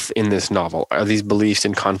about wealth in this novel? Are these beliefs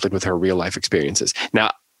in conflict with her real life experiences?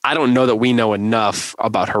 Now, I don't know that we know enough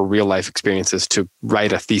about her real life experiences to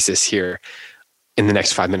write a thesis here in the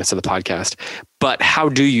next 5 minutes of the podcast. But how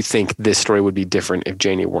do you think this story would be different if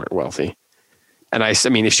Janie weren't wealthy? And I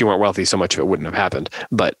mean, if she weren't wealthy, so much of it wouldn't have happened.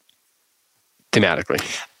 But thematically,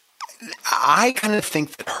 I kind of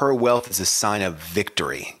think that her wealth is a sign of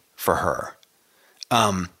victory for her.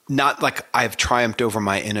 Not like I've triumphed over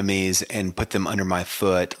my enemies and put them under my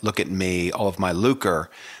foot. Look at me, all of my lucre.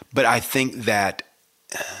 But I think that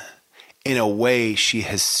in a way she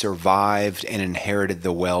has survived and inherited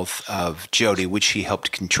the wealth of Jody, which she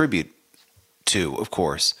helped contribute to, of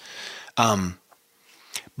course.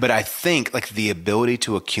 But I think like the ability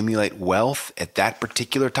to accumulate wealth at that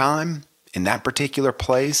particular time, in that particular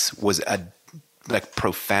place, was a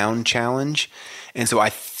profound challenge. And so I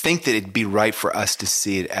think that it'd be right for us to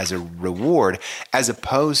see it as a reward, as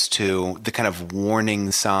opposed to the kind of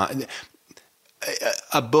warning sign.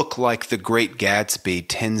 A book like The Great Gatsby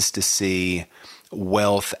tends to see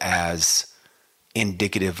wealth as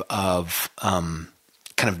indicative of kind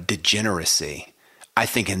of degeneracy. I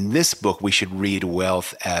think in this book, we should read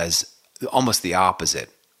wealth as almost the opposite,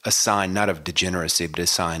 a sign not of degeneracy, but a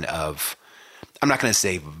sign of, I'm not going to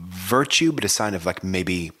say virtue, but a sign of like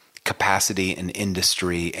maybe capacity in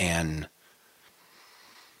industry and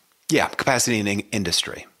capacity in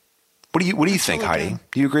industry. What do you think, Heidi?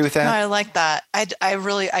 Do you agree with that? No, I like that.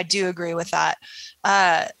 I do agree with that.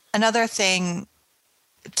 Another thing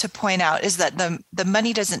to point out is that the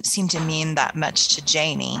money doesn't seem to mean that much to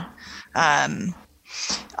Janie,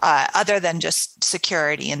 other than just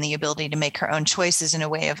security and the ability to make her own choices in a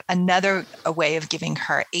way of giving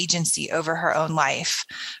her agency over her own life.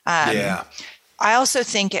 I also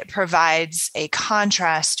think it provides a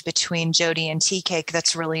contrast between Jody and Tea Cake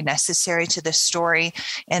that's really necessary to this story,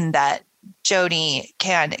 in that Jody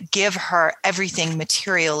can give her everything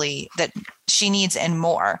materially that she needs and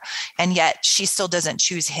more, and yet she still doesn't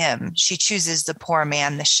choose him. She chooses the poor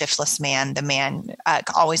man, the shiftless man, the man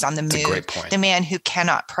always on the move, the man who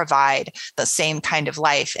cannot provide the same kind of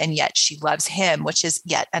life, and yet she loves him, which is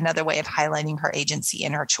yet another way of highlighting her agency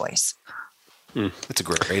in her choice. That's a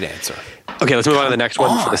great answer. Okay, let's move on to the next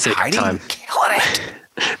one for the sake of time. Killing it.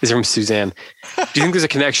 This is from Suzanne. Do you think there's a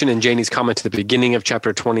connection in Janie's comment to the beginning of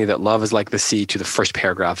chapter 20 that love is like the sea to the first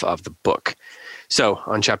paragraph of the book? So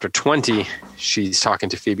on chapter 20, she's talking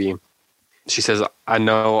to Phoebe. She says, I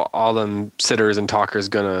know all them sitters and talkers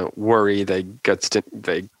gonna worry they gets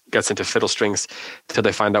into fiddle strings till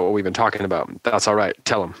they find out what we've been talking about. That's all right.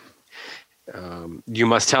 Tell them. You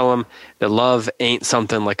must tell them that love ain't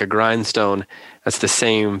something like a grindstone that's the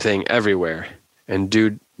same thing everywhere and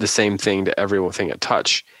do the same thing to everything it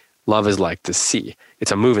touch. Love is like the sea.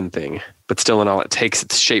 It's a moving thing, but still in all it takes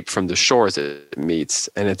its shape from the shores it meets,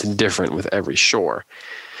 and it's different with every shore.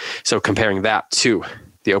 So comparing that to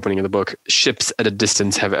the opening of the book, ships at a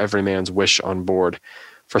distance have every man's wish on board.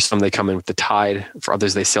 For some, they come in with the tide. For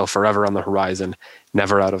others, they sail forever on the horizon,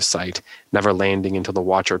 never out of sight, never landing until the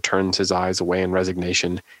watcher turns his eyes away in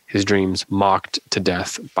resignation, his dreams mocked to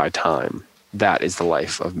death by time. That is the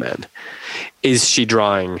life of men. Is she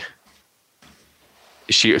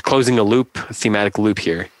closing a loop, a thematic loop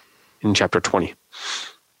here in chapter 20?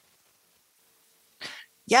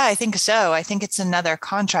 Yeah, I think so. I think it's another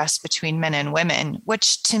contrast between men and women,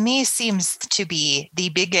 which to me seems to be the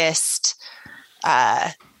biggest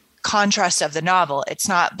contrast of the novel. It's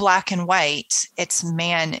not black and white. It's a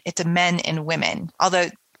men and women. Although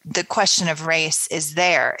the question of race is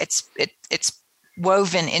there, it's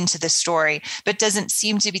woven into the story, but doesn't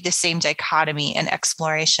seem to be the same dichotomy and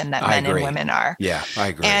exploration that men and women are. Yeah, I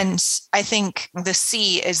agree. And I think the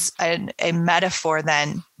sea is a metaphor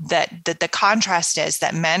then that the contrast is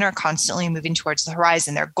that men are constantly moving towards the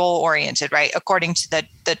horizon. They're goal oriented, right? According to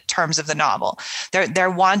the terms of the novel,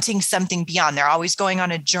 they're wanting something beyond. They're always going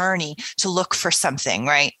on a journey to look for something,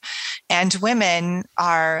 right? And women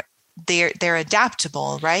they're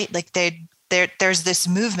adaptable, right? Like there's this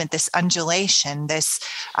movement, this undulation, this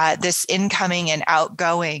incoming and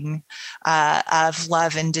outgoing of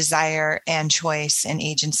love and desire and choice and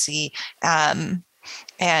agency, and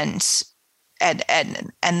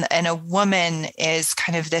a woman is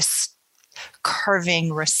kind of this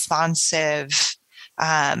curving, responsive,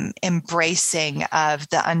 embracing of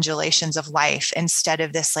the undulations of life instead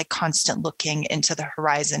of this like constant looking into the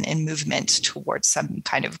horizon and movement towards some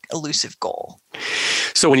kind of elusive goal.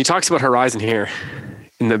 So when he talks about horizon here,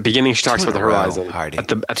 in the beginning, she talks about the horizon.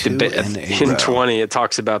 In 20, it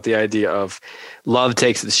talks about the idea of love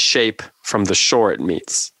takes its shape from the shore it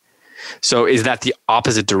meets. So is that the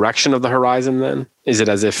opposite direction of the horizon then? Is it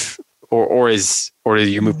as if, or do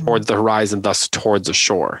you move towards the horizon, thus towards the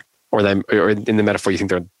shore? Or in the metaphor, you think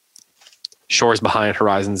there are shores behind,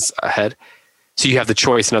 horizons ahead? So you have the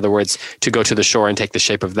choice, in other words, to go to the shore and take the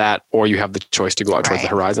shape of that, or you have the choice to go out towards the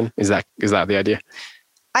horizon. Is that the idea?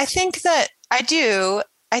 I think that I do.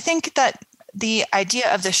 I think that the idea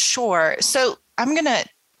of the shore. So I'm gonna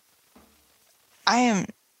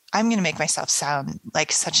make myself sound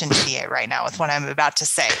like such an idiot right now with what I'm about to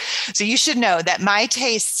say. So you should know that my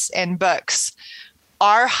tastes in books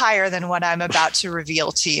are higher than what I'm about to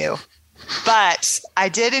reveal to you. But I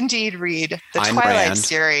did indeed read the Twilight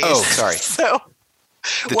series. Oh, sorry. So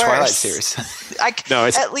the Twilight series. No,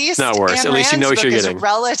 it's at least not worse. At least you know what you're getting.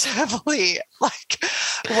 Relatively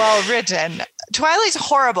well written. Twilight's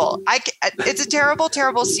horrible. It's a terrible,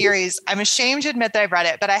 terrible series. I'm ashamed to admit that I've read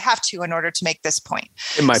it, but I have to in order to make this point.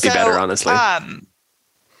 It might be better, honestly.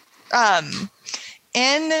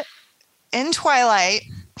 In Twilight,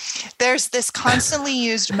 there's this constantly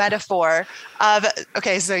used metaphor of,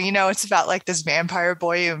 okay, so it's about like this vampire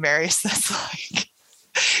boy who marries this like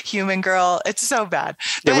human girl. It's so bad.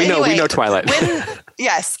 Yeah, we know Twilight.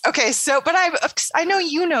 Yes. Okay. So, but I know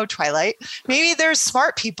you know Twilight. Maybe there's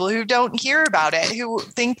smart people who don't hear about it, who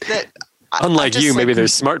think that. Unlike you, maybe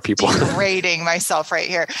there's smart people. Degrading myself right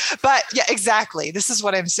here. But yeah, exactly. This is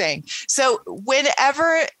what I'm saying. So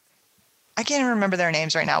whenever, I can't even remember their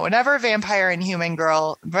names right now. Whenever vampire boy and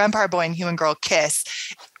human girl kiss,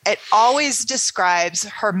 it always describes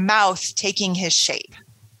her mouth taking his shape.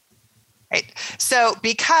 Right. So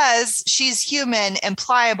because she's human and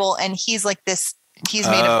pliable and he's like this, he's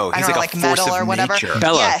made of, I don't know, like metal or whatever.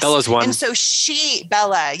 Bella's one. And so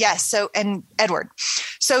Bella, yes. So, and Edward.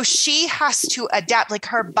 So she has to adapt, like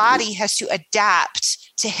her body has to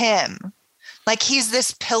adapt to him. Like he's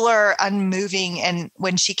this pillar unmoving. And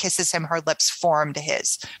when she kisses him, her lips form to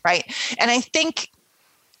his, right? And I think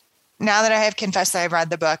now that I have confessed that I've read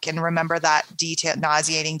the book and remember that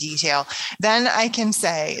nauseating detail, then I can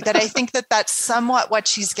say that I think that that's somewhat what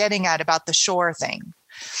she's getting at about the shore thing.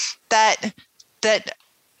 That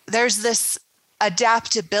there's this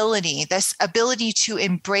adaptability, this ability to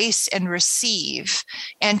embrace and receive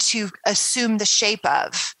and to assume the shape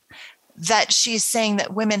of that she's saying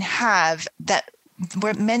that women have that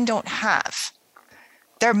where men don't have.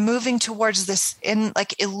 They're moving towards this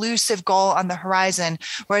elusive goal on the horizon,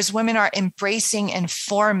 whereas women are embracing and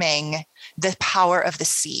forming the power of the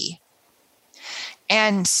sea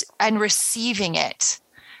and receiving it,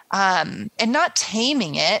 and not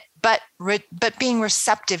taming it, but being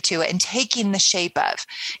receptive to it and taking the shape of.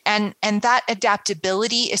 And that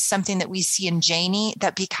adaptability is something that we see in Janie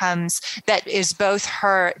that is both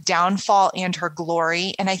her downfall and her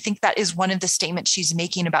glory. And I think that is one of the statements she's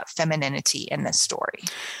making about femininity in this story.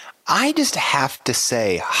 I just have to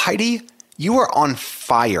say, Heidi, you are on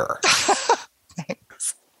fire.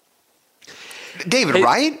 Thanks. David,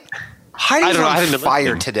 right? Heidi's on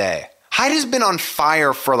fire today. Heidi's been on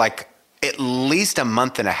fire for like at least a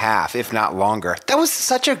month and a half, if not longer. That was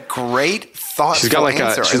such a great, thoughtful she's got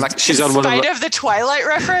answer. She's on one of the Twilight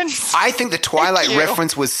reference. I think the Twilight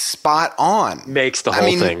reference was spot on. Makes the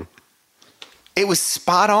whole thing. It was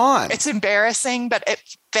spot on. It's embarrassing, but it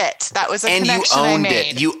fit. That was a connection I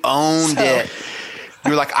made. You owned it.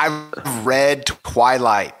 You were like, I've read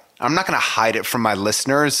Twilight. I'm not going to hide it from my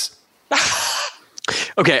listeners.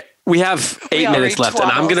 Okay. We have 8 minutes left,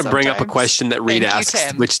 and I'm going to bring up a question that Reed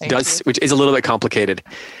asks, which is a little bit complicated.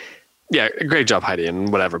 Yeah, great job, Heidi,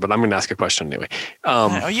 and whatever. But I'm going to ask a question anyway.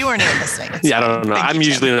 You weren't even listening. Yeah, I don't know. I'm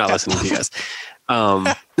usually not listening to you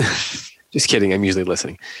guys. Just kidding. I'm usually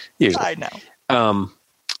listening. Usually. I know.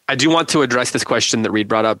 I do want to address this question that Reed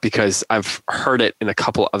brought up because I've heard it in a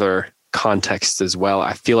couple other contexts as well.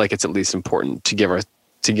 I feel like it's at least important to give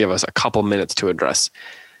us a couple minutes to address.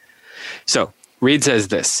 So Reed says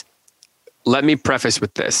this. Let me preface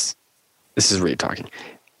with this. This is Reed talking.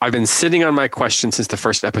 I've been sitting on my question since the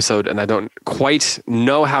first episode, and I don't quite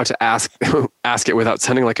know how to ask it without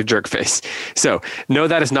sounding like a jerk face. So, no,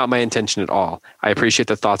 that is not my intention at all. I appreciate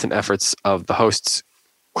the thoughts and efforts of the hosts.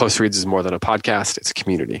 Close Reads is more than a podcast. It's a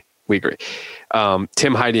community. We agree.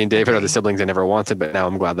 Tim, Heidi, and David are the siblings I never wanted, but now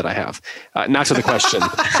I'm glad that I have. Now to the question.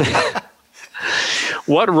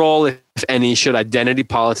 What role, if any, should identity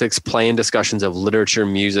politics play in discussions of literature,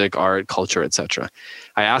 music, art, culture, etc.?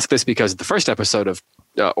 I ask this because the first episode of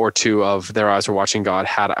or two of Their Eyes Were Watching God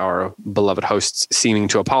had our beloved hosts seeming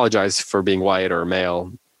to apologize for being white or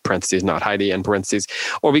male, parentheses, not Heidi, and parentheses,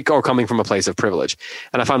 or coming from a place of privilege.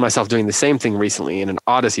 And I found myself doing the same thing recently in an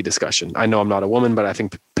Odyssey discussion. I know I'm not a woman, but I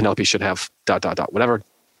think Penelope should have ... whatever.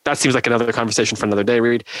 That seems like another conversation for another day,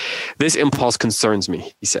 Reed. This impulse concerns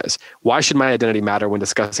me, he says. Why should my identity matter when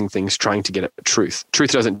discussing things trying to get at truth?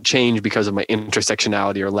 Truth doesn't change because of my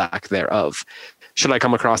intersectionality or lack thereof. Should I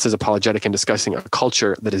come across as apologetic in discussing a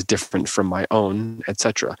culture that is different from my own,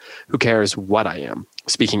 etc.? Who cares what I am?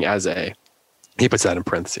 Speaking as a... He puts that in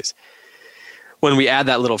parentheses. When we add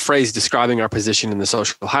that little phrase describing our position in the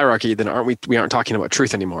social hierarchy, then we aren't talking about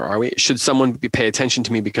truth anymore, are we? Should someone pay attention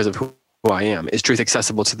to me because of who I am? Is truth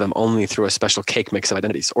accessible to them only through a special cake mix of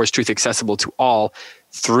identities? Or is truth accessible to all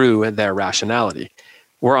through their rationality?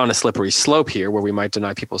 We're on a slippery slope here where we might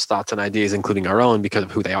deny people's thoughts and ideas, including our own, because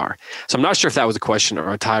of who they are. So I'm not sure if that was a question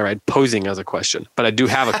or a tirade posing as a question, but I do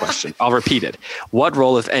have a question. I'll repeat it. What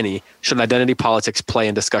role, if any, should identity politics play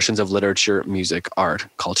in discussions of literature, music, art,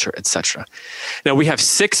 culture, etc.? Now, we have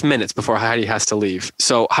 6 minutes before Heidi has to leave.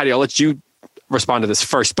 So Heidi, I'll let you respond to this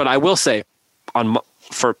first, but I will say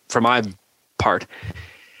for my part,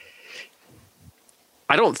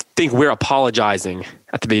 I don't think we're apologizing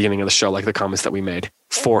at the beginning of the show, like the comments that we made,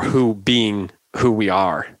 for being who we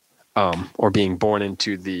are, or being born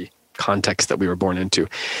into the context that we were born into.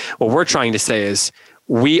 What we're trying to say is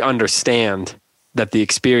we understand that the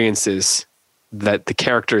experiences that the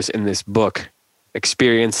characters in this book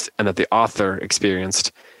experienced and that the author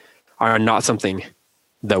experienced are not something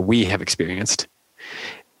that we have experienced,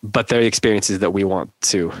 but they're the experiences that we want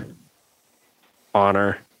to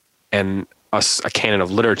honor, and a canon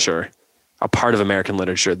of literature, a part of American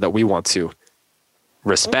literature that we want to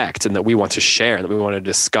respect and that we want to share and that we want to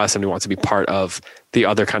discuss and we want to be part of the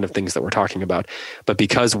other kind of things that we're talking about. But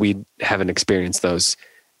because we haven't experienced those,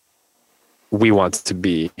 we want to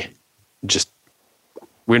be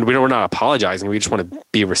we're not apologizing. We just want to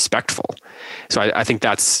be respectful. So I think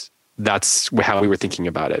that's how we were thinking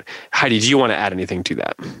about it. Heidi, do you want to add anything to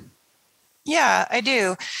that? Yeah, I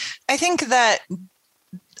do. I think that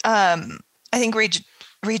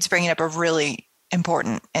Reed's bringing up a really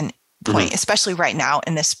important point, especially right now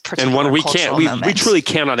in this particular and one we cultural can't moment. we truly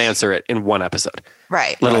cannot answer it in one episode,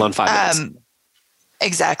 right? Let alone 5 minutes.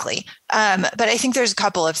 Exactly. But I think there's a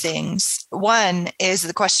couple of things. One is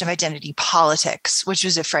the question of identity politics, which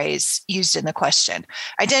was a phrase used in the question.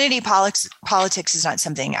 Identity politics is not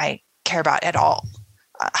something I care about at all.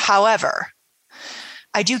 However,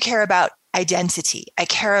 I do care about identity. I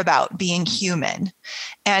care about being human.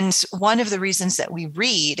 And one of the reasons that we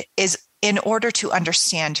read is in order to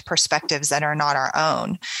understand perspectives that are not our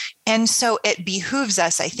own. And so it behooves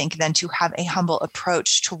us, I think, then to have a humble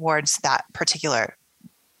approach towards that particular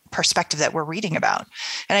perspective that we're reading about.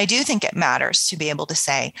 And I do think it matters to be able to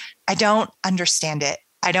say, I don't understand it.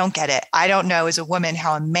 I don't get it. I don't know as a woman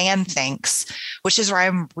how a man thinks, which is why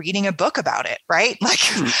I'm reading a book about it, right? Like,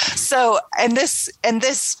 so in this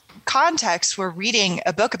context, we're reading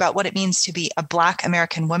a book about what it means to be a Black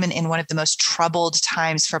American woman in one of the most troubled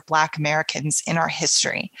times for Black Americans in our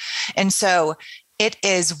history. And so it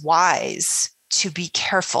is wise to be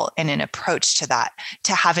careful in an approach to that,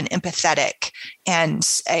 to have an empathetic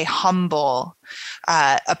and a humble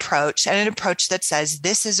approach, and an approach that says,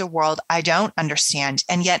 this is a world I don't understand,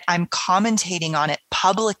 and yet I'm commentating on it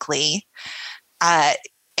publicly.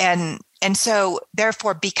 And so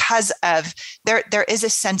therefore, because of there is a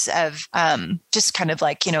sense of just kind of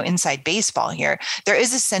like, inside baseball here, there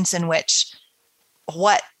is a sense in which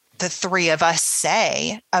what the three of us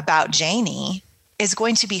say about Janie is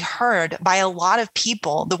going to be heard by a lot of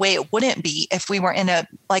people the way it wouldn't be if we were in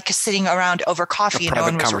sitting around over coffee and no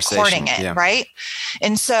one was recording it, yeah. Right?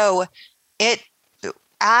 And so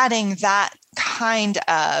adding that kind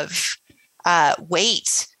of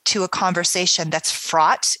weight to a conversation that's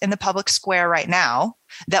fraught in the public square right now,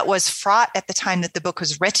 that was fraught at the time that the book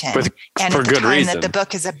was written, and at the time reason. That the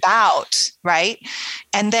book is about, right?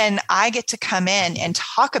 And then I get to come in and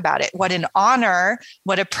talk about it. What an honor,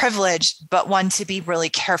 what a privilege, but one to be really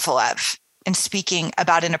careful of in speaking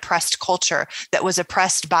about an oppressed culture that was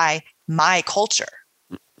oppressed by my culture.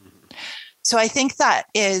 So I think that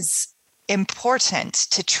is important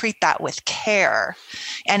to treat that with care.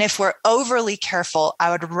 And if we're overly careful, I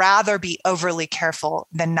would rather be overly careful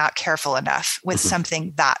than not careful enough with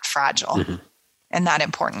something that fragile and that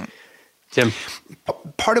important. Tim?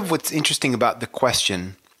 Part of what's interesting about the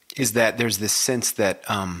question is that there's this sense that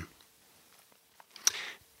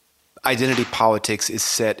identity politics is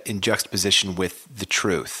set in juxtaposition with the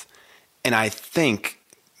truth. And I think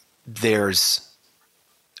there's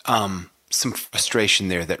some frustration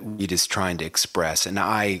there that Reed is trying to express. And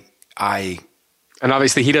and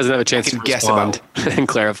obviously he doesn't have a chance to respond and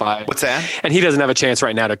clarify. What's that? And he doesn't have a chance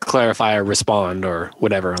right now to clarify or respond or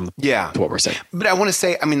whatever on what we're saying. But I want to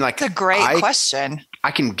say, it's a great question.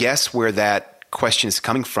 I can guess where that question is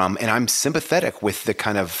coming from, and I'm sympathetic with the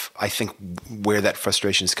kind of, I think, where that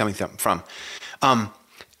frustration is coming from.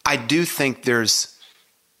 I do think there's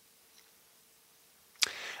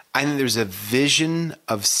a vision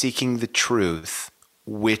of seeking the truth,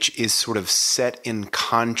 which is sort of set in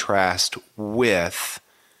contrast with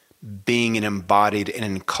being an embodied and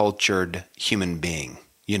encultured human being.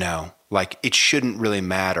 Like, it shouldn't really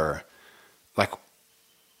matter, like,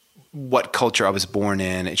 what culture I was born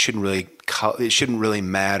in. It shouldn't really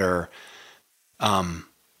matter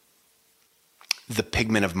the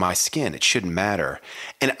pigment of my skin. It shouldn't matter.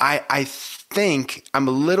 And I think I'm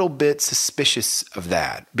a little bit suspicious of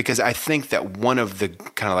that, because I think that one of the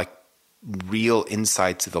kind of like real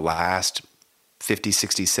insights of the last 50,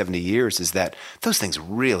 60, 70 years is that those things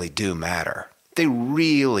really do matter. They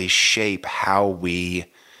really shape how we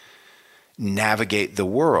navigate the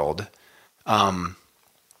world. That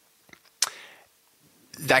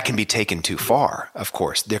can be taken too far, of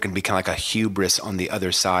course. There can be kind of like a hubris on the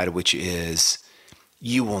other side, which is,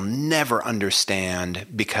 you will never understand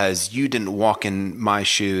because you didn't walk in my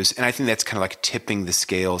shoes. And I think that's kind of like tipping the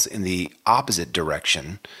scales in the opposite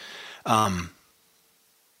direction.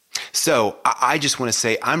 So I just want to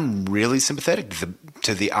say I'm really sympathetic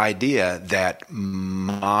to the idea that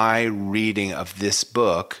my reading of this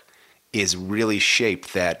book is really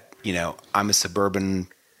shaped that, I'm a suburban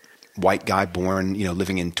white guy born,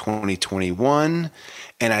 living in 2021.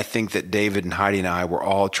 And I think that David and Heidi and I were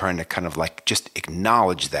all trying to kind of like just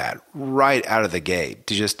acknowledge that right out of the gate,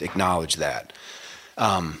 to just acknowledge that.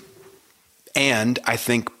 And I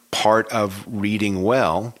think part of reading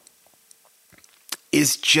well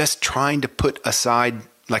is just trying to put aside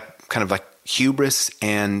like kind of like hubris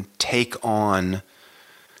and take on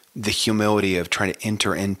the humility of trying to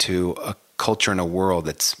enter into a culture and a world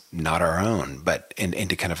that's not our own, but and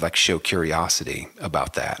to kind of like show curiosity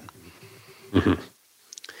about that. Mm-hmm.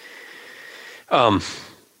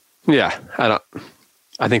 Yeah,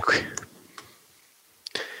 I think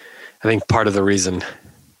part of the reason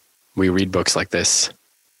we read books like this,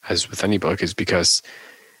 as with any book, is because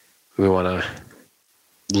we want to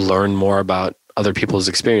learn more about other people's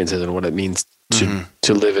experiences and what it means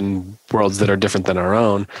to live in worlds that are different than our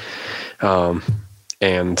own.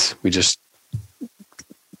 And we just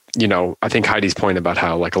I think Heidi's point about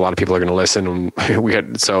how like a lot of people are going to listen,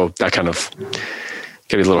 and so that kind of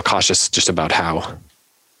get me a little cautious just about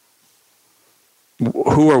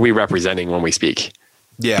who are we representing when we speak?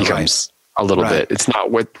 Yeah, becomes a little bit. It's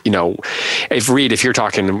not what if you're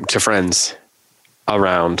talking to friends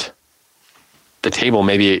around the table,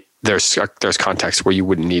 maybe there's context where you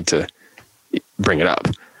wouldn't need to bring it up,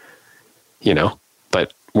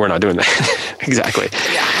 but we're not doing that. Exactly.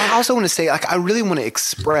 Yeah. I also want to say, like, I really want to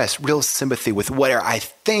express real sympathy with where I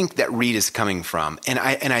think that Reed is coming from. And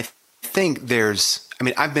I think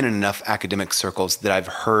I've been in enough academic circles that I've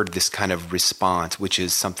heard this kind of response, which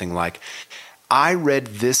is something like, I read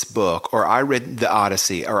this book, or I read the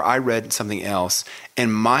Odyssey, or I read something else,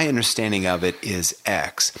 and my understanding of it is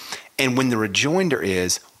X. And when the rejoinder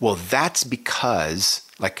is, well, that's because,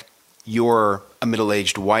 like, you're a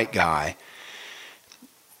middle-aged white guy,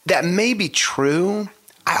 that may be true.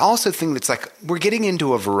 I also think that's like we're getting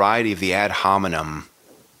into a variety of the ad hominem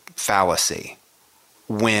fallacy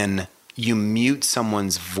when you mute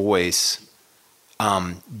someone's voice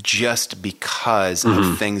just because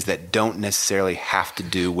of things that don't necessarily have to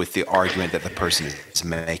do with the argument that the person is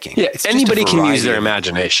making. Yeah, anybody can use their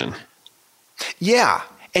imagination. Yeah,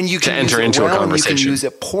 and you can enter into a conversation. You can use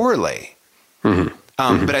it poorly.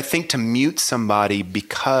 But I think to mute somebody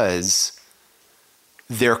because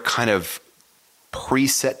they're kind of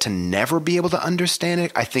preset to never be able to understand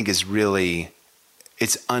it, I think is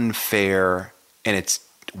it's unfair, and it's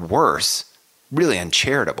worse, really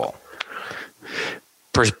uncharitable.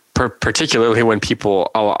 Particularly when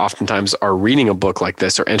people oftentimes are reading a book like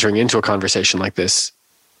this or entering into a conversation like this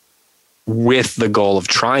with the goal of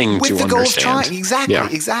trying to understand.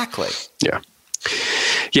 Exactly.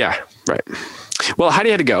 Yeah, right. Well, Heidi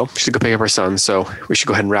had to go. She had to go pick up her son, so we should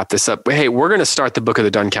go ahead and wrap this up. But hey, we're going to start the Book of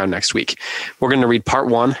the Dun Cow next week. We're going to read part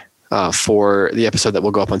 1 for the episode that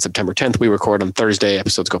will go up on September 10th. We record on Thursday.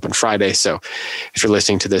 Episodes go up on Friday. So if you're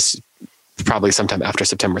listening to this, probably sometime after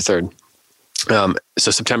September 3rd.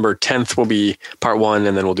 So September 10th will be part 1,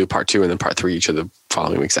 and then we'll do part 2 and then part 3 each of the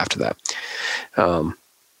following weeks after that.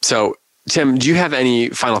 So Tim, do you have any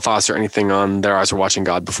final thoughts or anything on Their Eyes Are Watching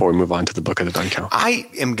God before we move on to the Book of the Dun Cow? I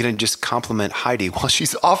am going to just compliment Heidi while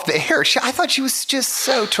she's off the air. I thought she was just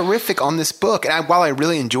so terrific on this book. And while I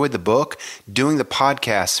really enjoyed the book, doing the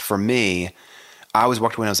podcast for me, I was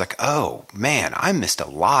walked away and I was like, oh, man, I missed a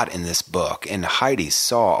lot in this book. And Heidi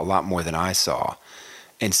saw a lot more than I saw.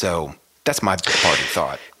 And so that's my parting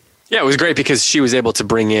thought. Yeah, it was great because she was able to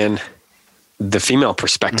bring in the female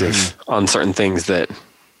perspective on certain things that,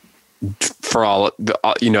 for all,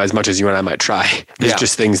 as much as you and I might try, there's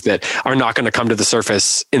just things that are not going to come to the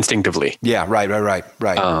surface instinctively. Yeah, right.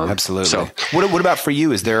 Absolutely. So, what about for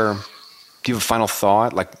you? Do you have a final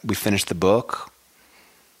thought? Like, we finished the book.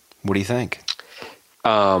 What do you think?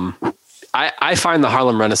 I find the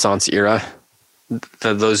Harlem Renaissance era,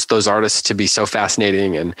 those artists, to be so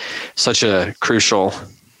fascinating and such a crucial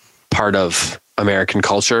part of American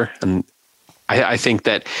culture. And I think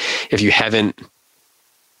that if you haven't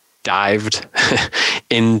dived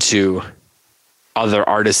into other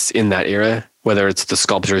artists in that era, whether it's the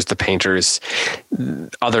sculptors, the painters,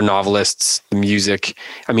 other novelists, the music.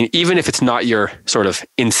 I mean, even if it's not your sort of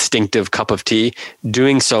instinctive cup of tea,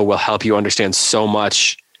 doing so will help you understand so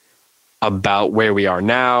much about where we are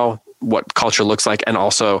now, what culture looks like, and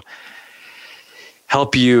also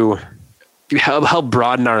help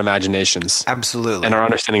broaden our imaginations. Absolutely. And our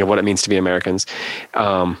understanding of what it means to be Americans.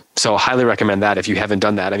 So highly recommend that if you haven't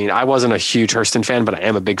done that. I mean, I wasn't a huge Hurston fan, but I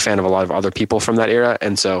am a big fan of a lot of other people from that era.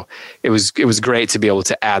 And so it was great to be able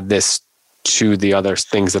to add this to the other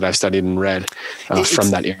things that I've studied and read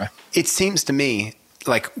from that era. It seems to me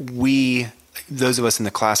like those of us in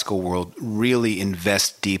the classical world, really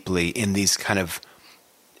invest deeply in these kind of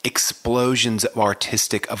explosions of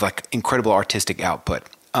incredible artistic output.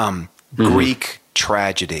 Greek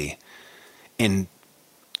tragedy in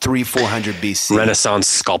 300-400 BC. Renaissance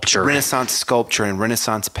sculpture and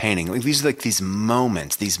Renaissance painting. Like, these are like these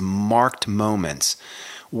moments, these marked moments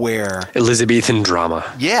where Elizabethan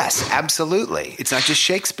drama. Yes, absolutely. It's not just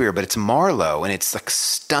Shakespeare, but it's Marlowe, and it's like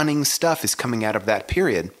stunning stuff is coming out of that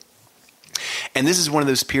period. And this is one of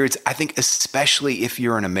those periods, I think, especially if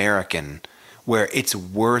you're an American, where it's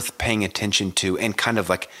worth paying attention to and kind of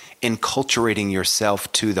like enculturating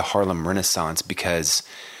yourself to the Harlem Renaissance, because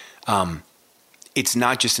it's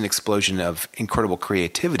not just an explosion of incredible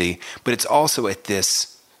creativity, but it's also at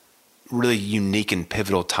this really unique and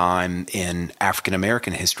pivotal time in African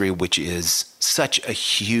American history, which is such a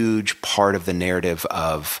huge part of the narrative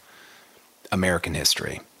of American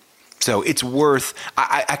history. So it's worth,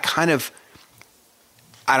 I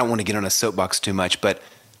don't want to get on a soapbox too much, but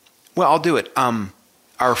Well, I'll do it.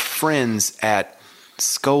 Our friends at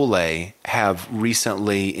Scholé have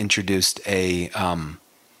recently introduced a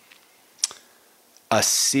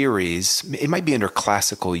series. It might be under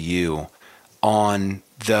Classical U on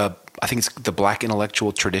I think it's the Black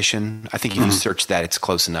intellectual tradition. I think if you search that, it's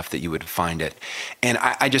close enough that you would find it. And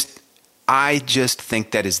I just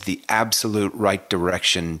think that is the absolute right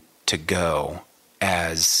direction to go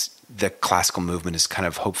as the classical movement is kind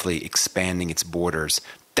of hopefully expanding its borders.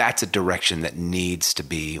 That's a direction that needs to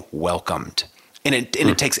be welcomed. And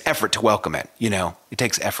it takes effort to welcome it. It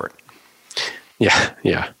takes effort.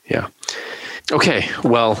 Yeah. Okay,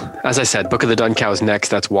 well, as I said, Book of the Dun Cow is next.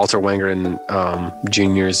 That's Walter Wangerin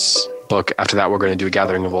Jr.'s book. After that, we're going to do A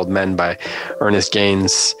Gathering of Old Men by Ernest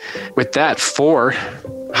Gaines. With that, for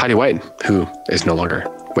Heidi White, who is no longer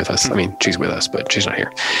with us. I mean, she's with us, but she's not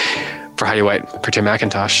here. For Heidi White, for Tim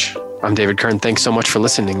McIntosh, I'm David Kern. Thanks so much for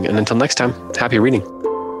listening. And until next time, happy reading.